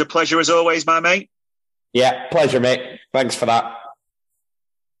 but it was a pleasure as always, my mate. Yeah, pleasure, mate. Thanks for that.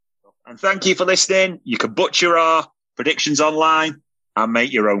 And thank you for listening. You can butcher our predictions online and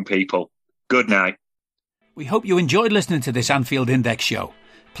make your own people. Good night. We hope you enjoyed listening to this Anfield Index show.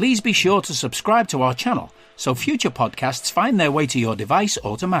 Please be sure to subscribe to our channel so future podcasts find their way to your device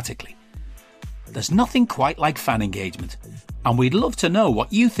automatically. There's nothing quite like fan engagement, and we'd love to know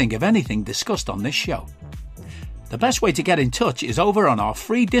what you think of anything discussed on this show. The best way to get in touch is over on our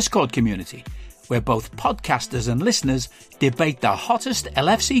free Discord community, where both podcasters and listeners debate the hottest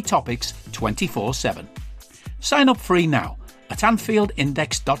LFC topics 24/7. Sign up free now at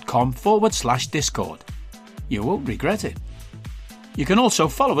AnfieldIndex.com/Discord. You won't regret it. You can also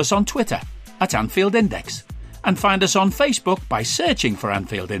follow us on Twitter at Anfield Index and find us on Facebook by searching for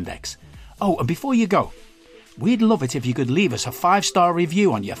Anfield Index. Oh, and before you go, we'd love it if you could leave us a 5-star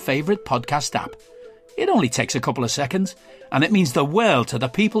review on your favourite podcast app. It only takes a couple of seconds, and it means the world to the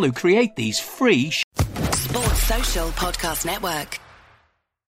people who create these free Sports Social Podcast Network.